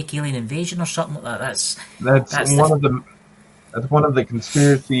with the fake alien invasion or something like that? That's one of the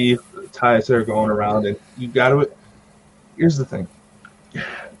conspiracy ties that are going around, and you got to. Here's the thing.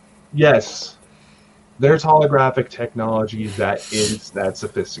 Yes, there's holographic technology that is that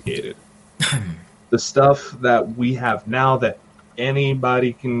sophisticated. The stuff that we have now that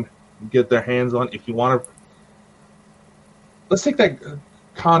anybody can get their hands on. If you want to, let's take that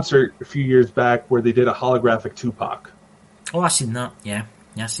concert a few years back where they did a holographic Tupac. Oh, I seen that. Yeah,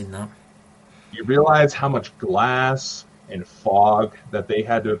 I seen that. You realize how much glass and fog that they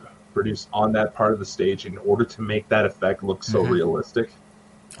had to produce on that part of the stage in order to make that effect look so realistic?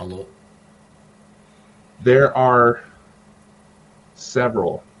 A lot. There are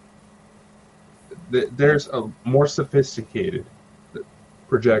several. There's a more sophisticated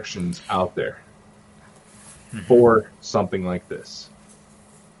projections out there for something like this.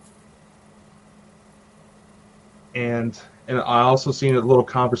 And I also seen a little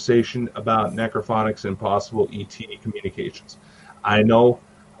conversation about necrophonics and possible ET communications. I know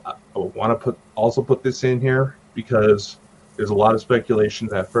I want to put this in here because there's a lot of speculation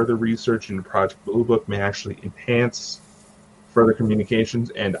that further research into Project Blue Book may actually enhance further communications,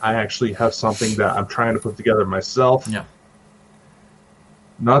 and I actually have something that I'm trying to put together myself. Yeah.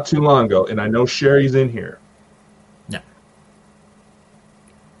 Not too long ago, and I know Sherry's in here. Yeah.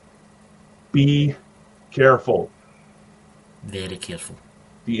 Be careful. Very careful.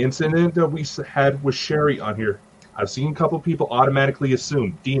 The incident that we had with Sherry on here, I've seen a couple of people automatically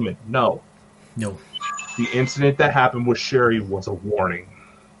assume demon. No. The incident that happened with Sherry was a warning.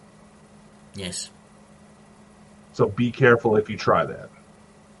 Yes. So be careful if you try that.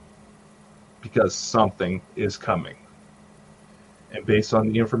 Because something is coming. And based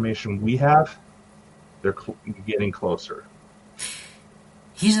on the information we have, they're getting closer.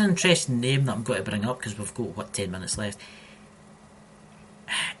 Here's an interesting name that I'm going to bring up because we've got, 10 minutes left.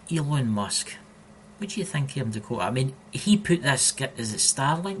 Elon Musk. What do you think of him, Dakota? I mean, he put this, is it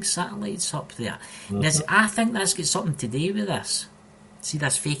Starlink satellites up there? Mm-hmm. I think that's got something to do with this. See,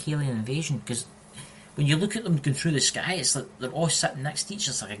 this fake alien invasion, because when you look at them going through the sky, it's like they're all sitting next to each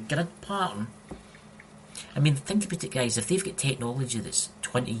other, it's like a grid pattern. I mean, think about it, guys. If they've got technology that's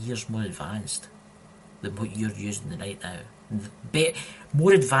 20 years more advanced than what you're using right now,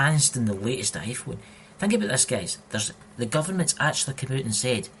 more advanced than the latest iPhone, think about this, guys. The government's actually come out and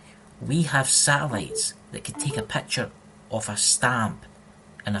said, we have satellites that could take a picture of a stamp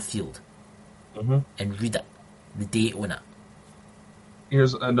in a field and read it, the date on it.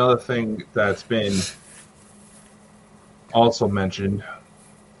 Here's another thing that's been also mentioned.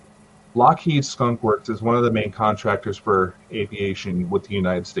 Lockheed Skunk Works is one of the main contractors for aviation with the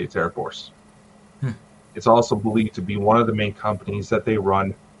United States Air Force. It's also believed to be one of the main companies that they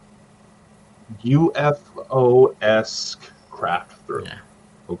run UFO-esque craft through. Yeah.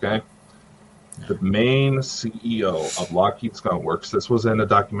 Okay? Yeah. The main CEO of Lockheed Skunk Works, this was in a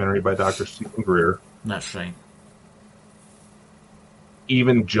documentary by Dr. Stephen Greer. That's right.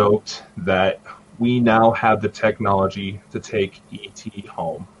 Even joked that we now have the technology to take ET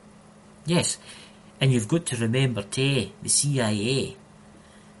home. Yes, and you've got to remember too, the CIA,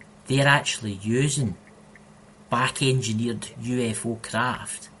 they're actually using back-engineered UFO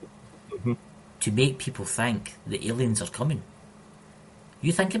craft to make people think the aliens are coming.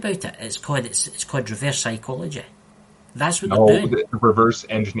 You think about it, it's called reverse psychology. That's what they're doing. Reverse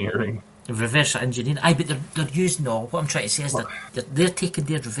engineering. Reverse engineering. But they're using what I'm trying to say is that they're taking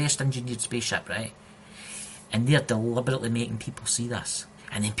their reverse engineered spaceship, right? And they're deliberately making people see this.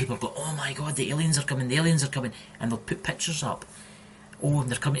 And then people go, oh my god, the aliens are coming, and they'll put pictures up. Oh, and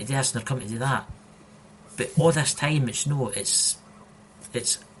they're coming to do this and they're coming to do that. But all this time it's no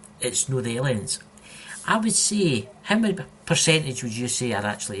the aliens. I would say, how many percentage would you say are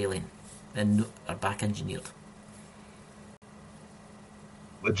actually alien and are back engineered?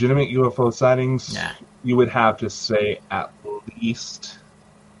 Legitimate UFO sightings, you would have to say at least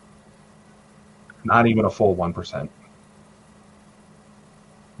Not even a full 1%.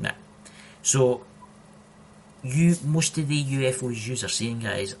 Nah. So, most of the UFOs you are seeing,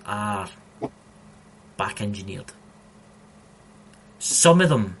 guys, are back engineered. Some of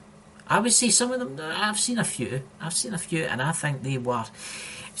them, I would say some of them, I've seen a few, and I think they were.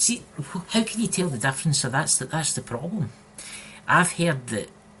 See, how can you tell the difference? So that's the problem. I've heard that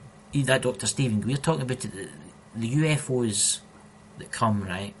Dr. Stephen Greer talking about it, the UFOs that come,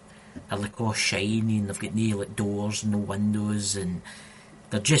 right, are like all shiny and they've got no like doors, no windows, and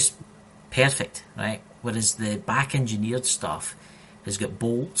they're just perfect, right? Whereas the back engineered stuff has got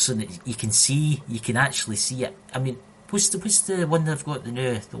bolts and you can actually see it. I mean, what's the one they've got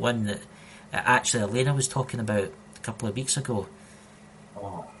the one that actually Elena was talking about a couple of weeks ago?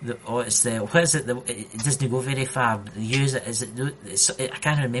 It doesn't go very far. They use it. I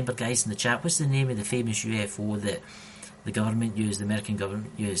can't remember, guys, in the chat. What's the name of the famous UFO that the government used, the American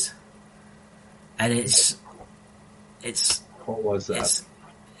government used? And it's What was that?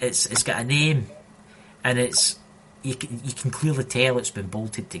 It's got a name, and you can clearly tell it's been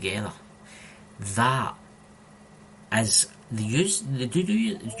bolted together. That is they do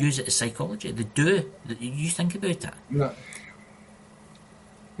use it as psychology. They do. You think about it. No.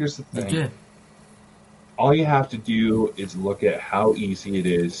 Here's the thing. They do. All you have to do is look at how easy it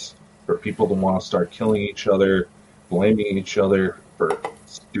is for people to want to start killing each other, blaming each other for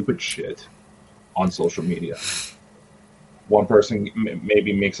stupid shit on social media. One person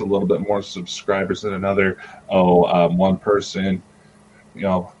maybe makes a little bit more subscribers than another. One person,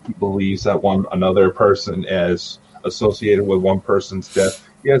 believes that another person is associated with one person's death.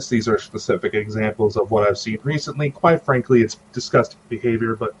 Yes, these are specific examples of what I've seen recently. Quite frankly, it's disgusting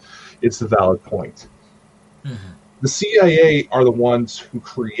behavior, but it's a valid point. Mm-hmm. The CIA are the ones who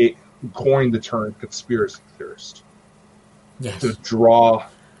coined the term conspiracy theorist. Yes. To draw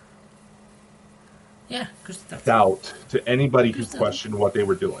doubt to anybody who questioned what they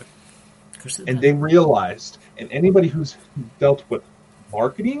were doing. And they realized, and anybody who's dealt with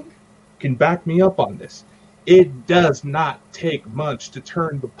marketing can back me up on this, it does not take much to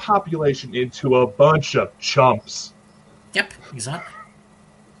turn the population into a bunch of chumps. Yep, exactly.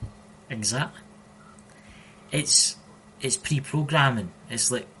 It's pre-programming. It's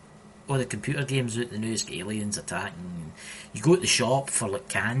like all the computer games out the news get aliens attacking. You go to the shop for like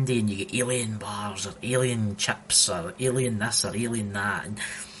candy and you get alien bars or alien chips or alien this or alien that, and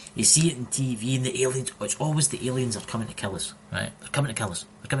you see it on TV and the aliens. It's always the aliens are coming to kill us, right? They're coming to kill us.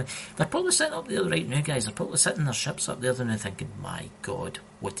 They're probably sitting up there right now, guys. They're probably sitting in their ships up there and thinking, "My God,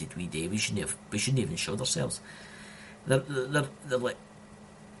 what did we do? We shouldn't even show ourselves." They're like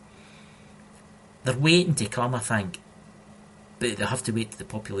they're waiting to come, I think, but they have to wait till the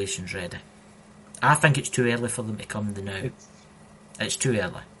population's ready. I think it's too early for them to come now. It's too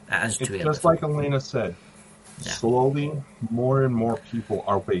early. It is too early. Just like Elena said, slowly more and more people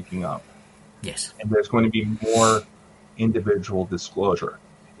are waking up. Yes. And there's going to be more individual disclosure,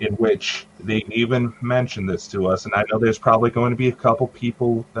 in which they even mention this to us. And I know there's probably going to be a couple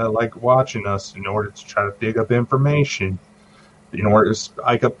people that like watching us in order to try to dig up information, in order to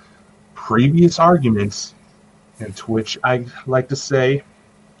spike up previous arguments, and to which I like to say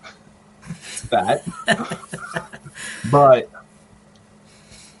that. But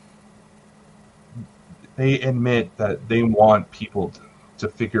they admit that they want people to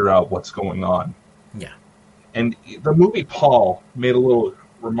figure out what's going on. Yeah. And the movie Paul made a little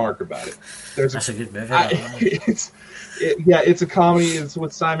remark about it. That's a good movie. It's a comedy. It's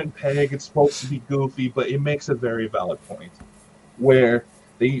with Simon Pegg. It's supposed to be goofy, but it makes a very valid point. Where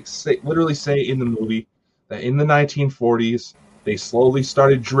they literally say in the movie that in the 1940s, they slowly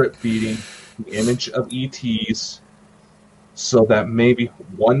started drip feeding the image of ETs so that maybe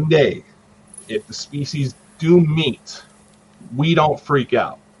one day, if the species do meet, we don't freak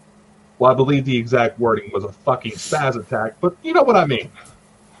out. Well, I believe the exact wording was a fucking spaz attack, but you know what I mean.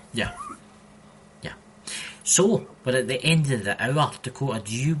 Yeah. So, but at the end of the hour, Dakota,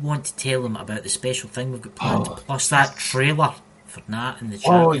 do you want to tell them about the special thing we've got planned, plus that trailer for Nat in the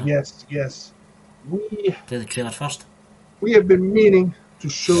chat? Oh, yes. Play the trailer first. We have been meaning to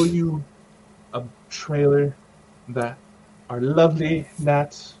show you a trailer that our lovely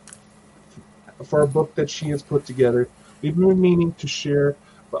Nat, for a book that she has put together, we've been meaning to share,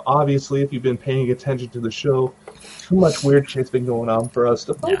 but obviously, if you've been paying attention to the show, too much weird shit's been going on for us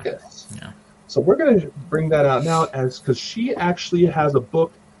to focus. Yeah. So we're going to bring that out now, because she actually has a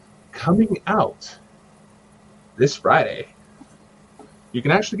book coming out this Friday. You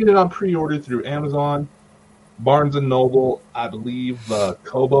can actually get it on pre-order through Amazon, Barnes & Noble, I believe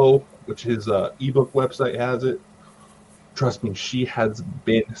Kobo, which is an ebook website, has it. Trust me, she has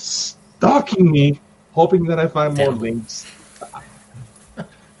been stalking me, hoping that I find more Terrible. links.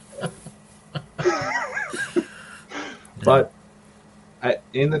 But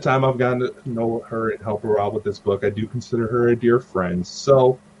in the time I've gotten to know her and help her out with this book, I do consider her a dear friend.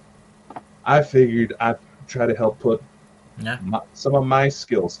 So I figured I'd try to help put Yeah. some of my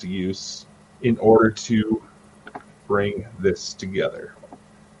skills to use in order to bring this together.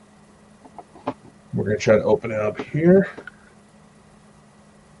 We're going to try to open it up here.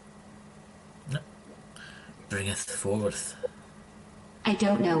 Bringeth forth. I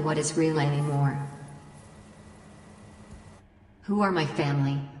don't know what is real anymore. Who are my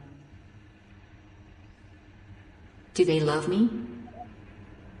family? Do they love me?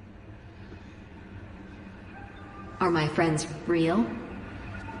 Are my friends real?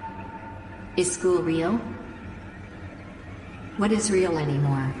 Is school real? What is real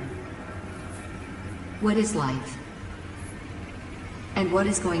anymore? What is life? And what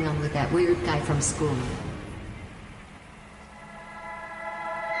is going on with that weird guy from school?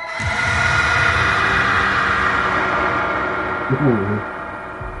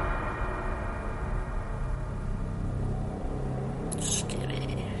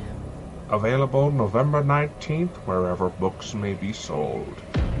 Scary. Available November 19th, wherever books may be sold.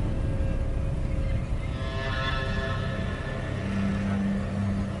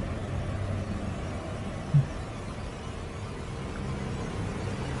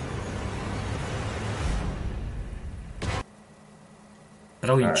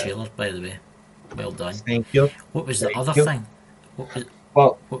 Brilliant Alright. trailer, by the way. Well done. Thank you. What was the Thank other you. thing?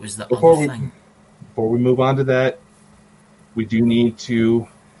 Well, What was the before other we thing? before we move on to that, we do need to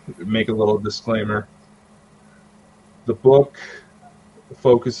make a little disclaimer. The book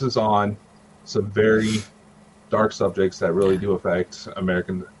focuses on some very dark subjects that really do affect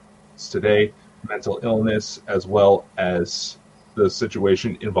Americans today, mental illness, as well as the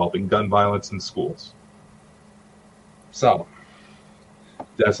situation involving gun violence in schools. So,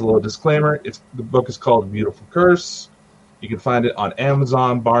 that's a little disclaimer. The book is called Beautiful Curse. You can find it on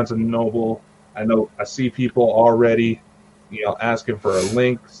Amazon, Barnes & Noble. I see people already, asking for a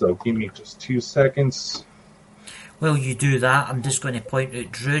link, so give me just 2 seconds. Well, you do that. I'm just going to point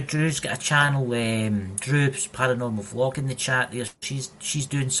out Drew. Drew's got a channel, Drew's Paranormal Vlog in the chat there. She's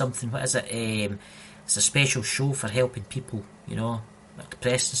doing something. What is it? It's a special show for helping people,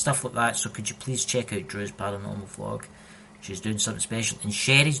 depressed and stuff like that. So could you please check out Drew's Paranormal Vlog? She's doing something special. And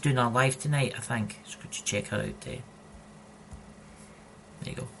Sherry's doing her live tonight, I think. So could you check her out there?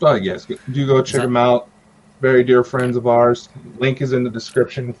 There you go. Oh, yes, do go check them out. Very dear friends of ours. Link is in the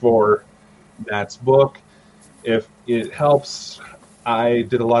description for Matt's book. If it helps, I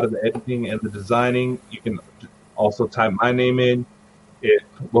did a lot of the editing and the designing. You can also type my name in. It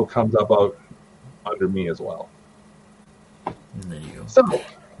will come up out under me as well. There you go. So,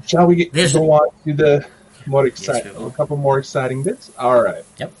 shall we go on to the more exciting, Yes, we will. a couple more exciting bits? All right.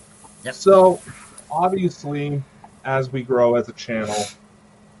 Yep. So, obviously, as we grow as a channel,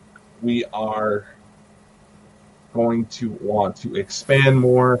 we are going to want to expand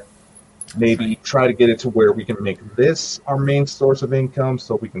more. Maybe try to get it to where we can make this our main source of income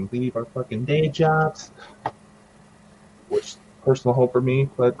so we can leave our fucking day jobs. Which, personal hope for me,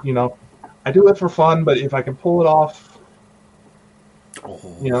 but, I do it for fun, but if I can pull it off,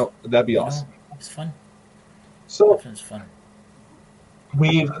 that'd be awesome. It's fun. So, It's fun.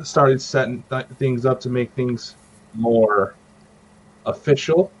 we've started setting things up to make things more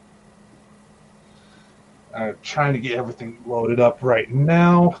official. Trying to get everything loaded up right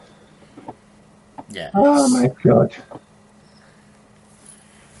now. Yeah. Oh my god.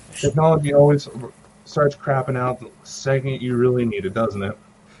 Technology always starts crapping out the second you really need it, doesn't it?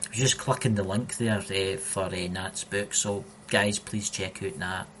 I was just clicking the link there for Nat's book, so guys, please check out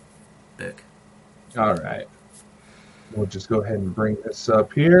Nat book. Alright. We'll just go ahead and bring this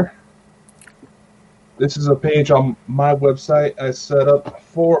up here. This is a page on my website I set up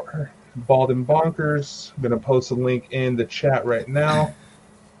for Bald and Bonkers. I'm going to post a link in the chat right now.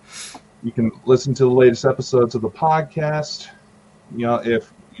 You can listen to the latest episodes of the podcast.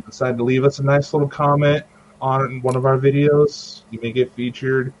 If you decide to leave us a nice little comment on one of our videos, you may get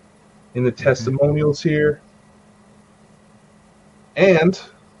featured in the testimonials here. And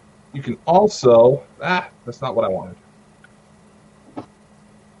you can also... that's not what I wanted.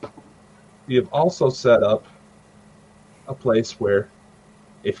 We have also set up a place where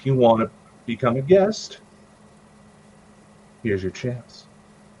if you want to become a guest, here's your chance.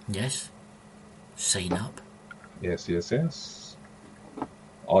 Yes. Sign up. Yes.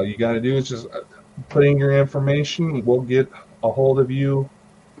 All you got to do is just put in your information. We'll get a hold of you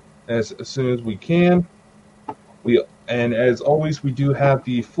as soon as we can. And as always, we do have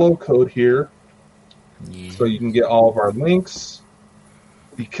the flow code here, Yeah. so you can get all of our links.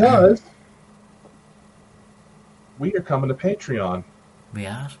 Because we are coming to Patreon. We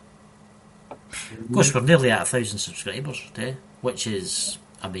are. Of course, we're nearly at 1,000 subscribers today, which is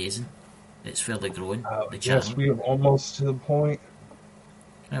amazing. It's fairly growing, the channel. Yes, we are almost to the point.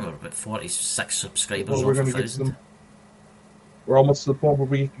 I think we're about 46 subscribers Well, off we're going to get 1,000. some. We're almost to the point where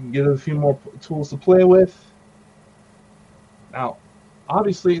we can get a few more tools to play with. Now,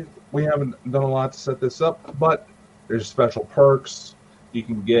 obviously, we haven't done a lot to set this up, but there's special perks. You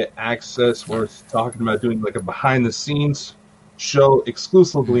can get access. We're talking about doing like a behind-the-scenes show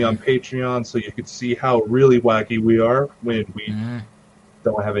exclusively on Patreon, so you can see how really wacky we are when we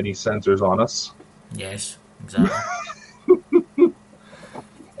don't have any censors on us. Yes, exactly.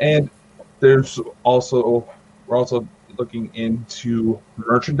 And we're also looking into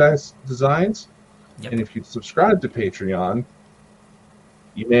merchandise designs. Yep. And if you subscribe to Patreon,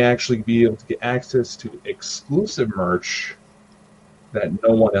 you may actually be able to get access to exclusive merch that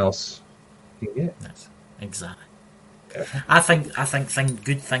no one else can get. Yes, exactly. Yeah. I think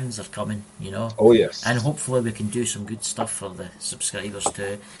good things are coming, Oh yes. and hopefully we can do some good stuff for the subscribers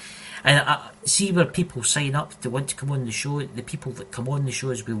too. And I see where people sign up to want to come on the show. The people that come on the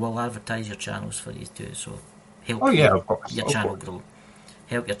shows, we will advertise your channels for you too. So help of course. your channel grow.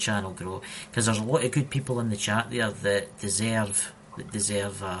 Help your channel grow, because there's a lot of good people in the chat there that deserve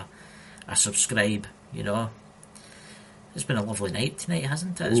a subscribe. It's been a lovely night tonight,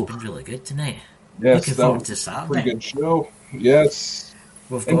 hasn't it? It's been really good tonight. Yes, Looking that forward was to a Saturday. pretty good show. Yes.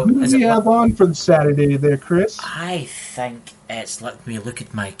 We've And got. who do we have on for the Saturday there, Chris? I think it's. Let me look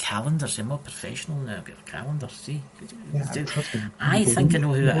at my calendar. See, I'm more professional now. I've got a calendar. See, Trust me. I think I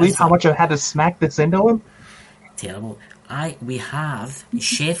know who it Believe is. how much I've had to smack this into him? Terrible. We have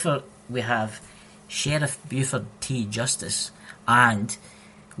Sheriff Buford T. Justice, and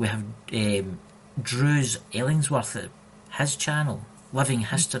we have Drew's Ellingsworth, his channel, Living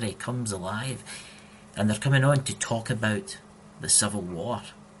History Comes Alive, and they're coming on to talk about the Civil War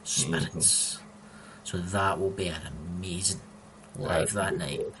spirits. So that will be an amazing live that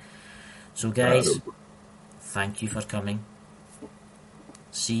night. So guys, thank you for coming.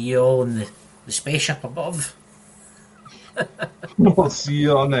 See you all in the spaceship above. We'll see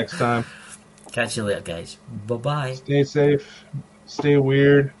you all next time. Catch you later, guys. Bye-bye. Stay safe. Stay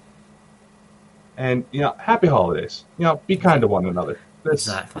weird. And, happy holidays. Be kind to one another.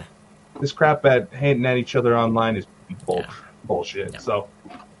 Exactly. This crap at hating at each other online is bullshit. Yeah. So,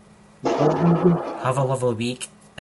 Have a lovely week.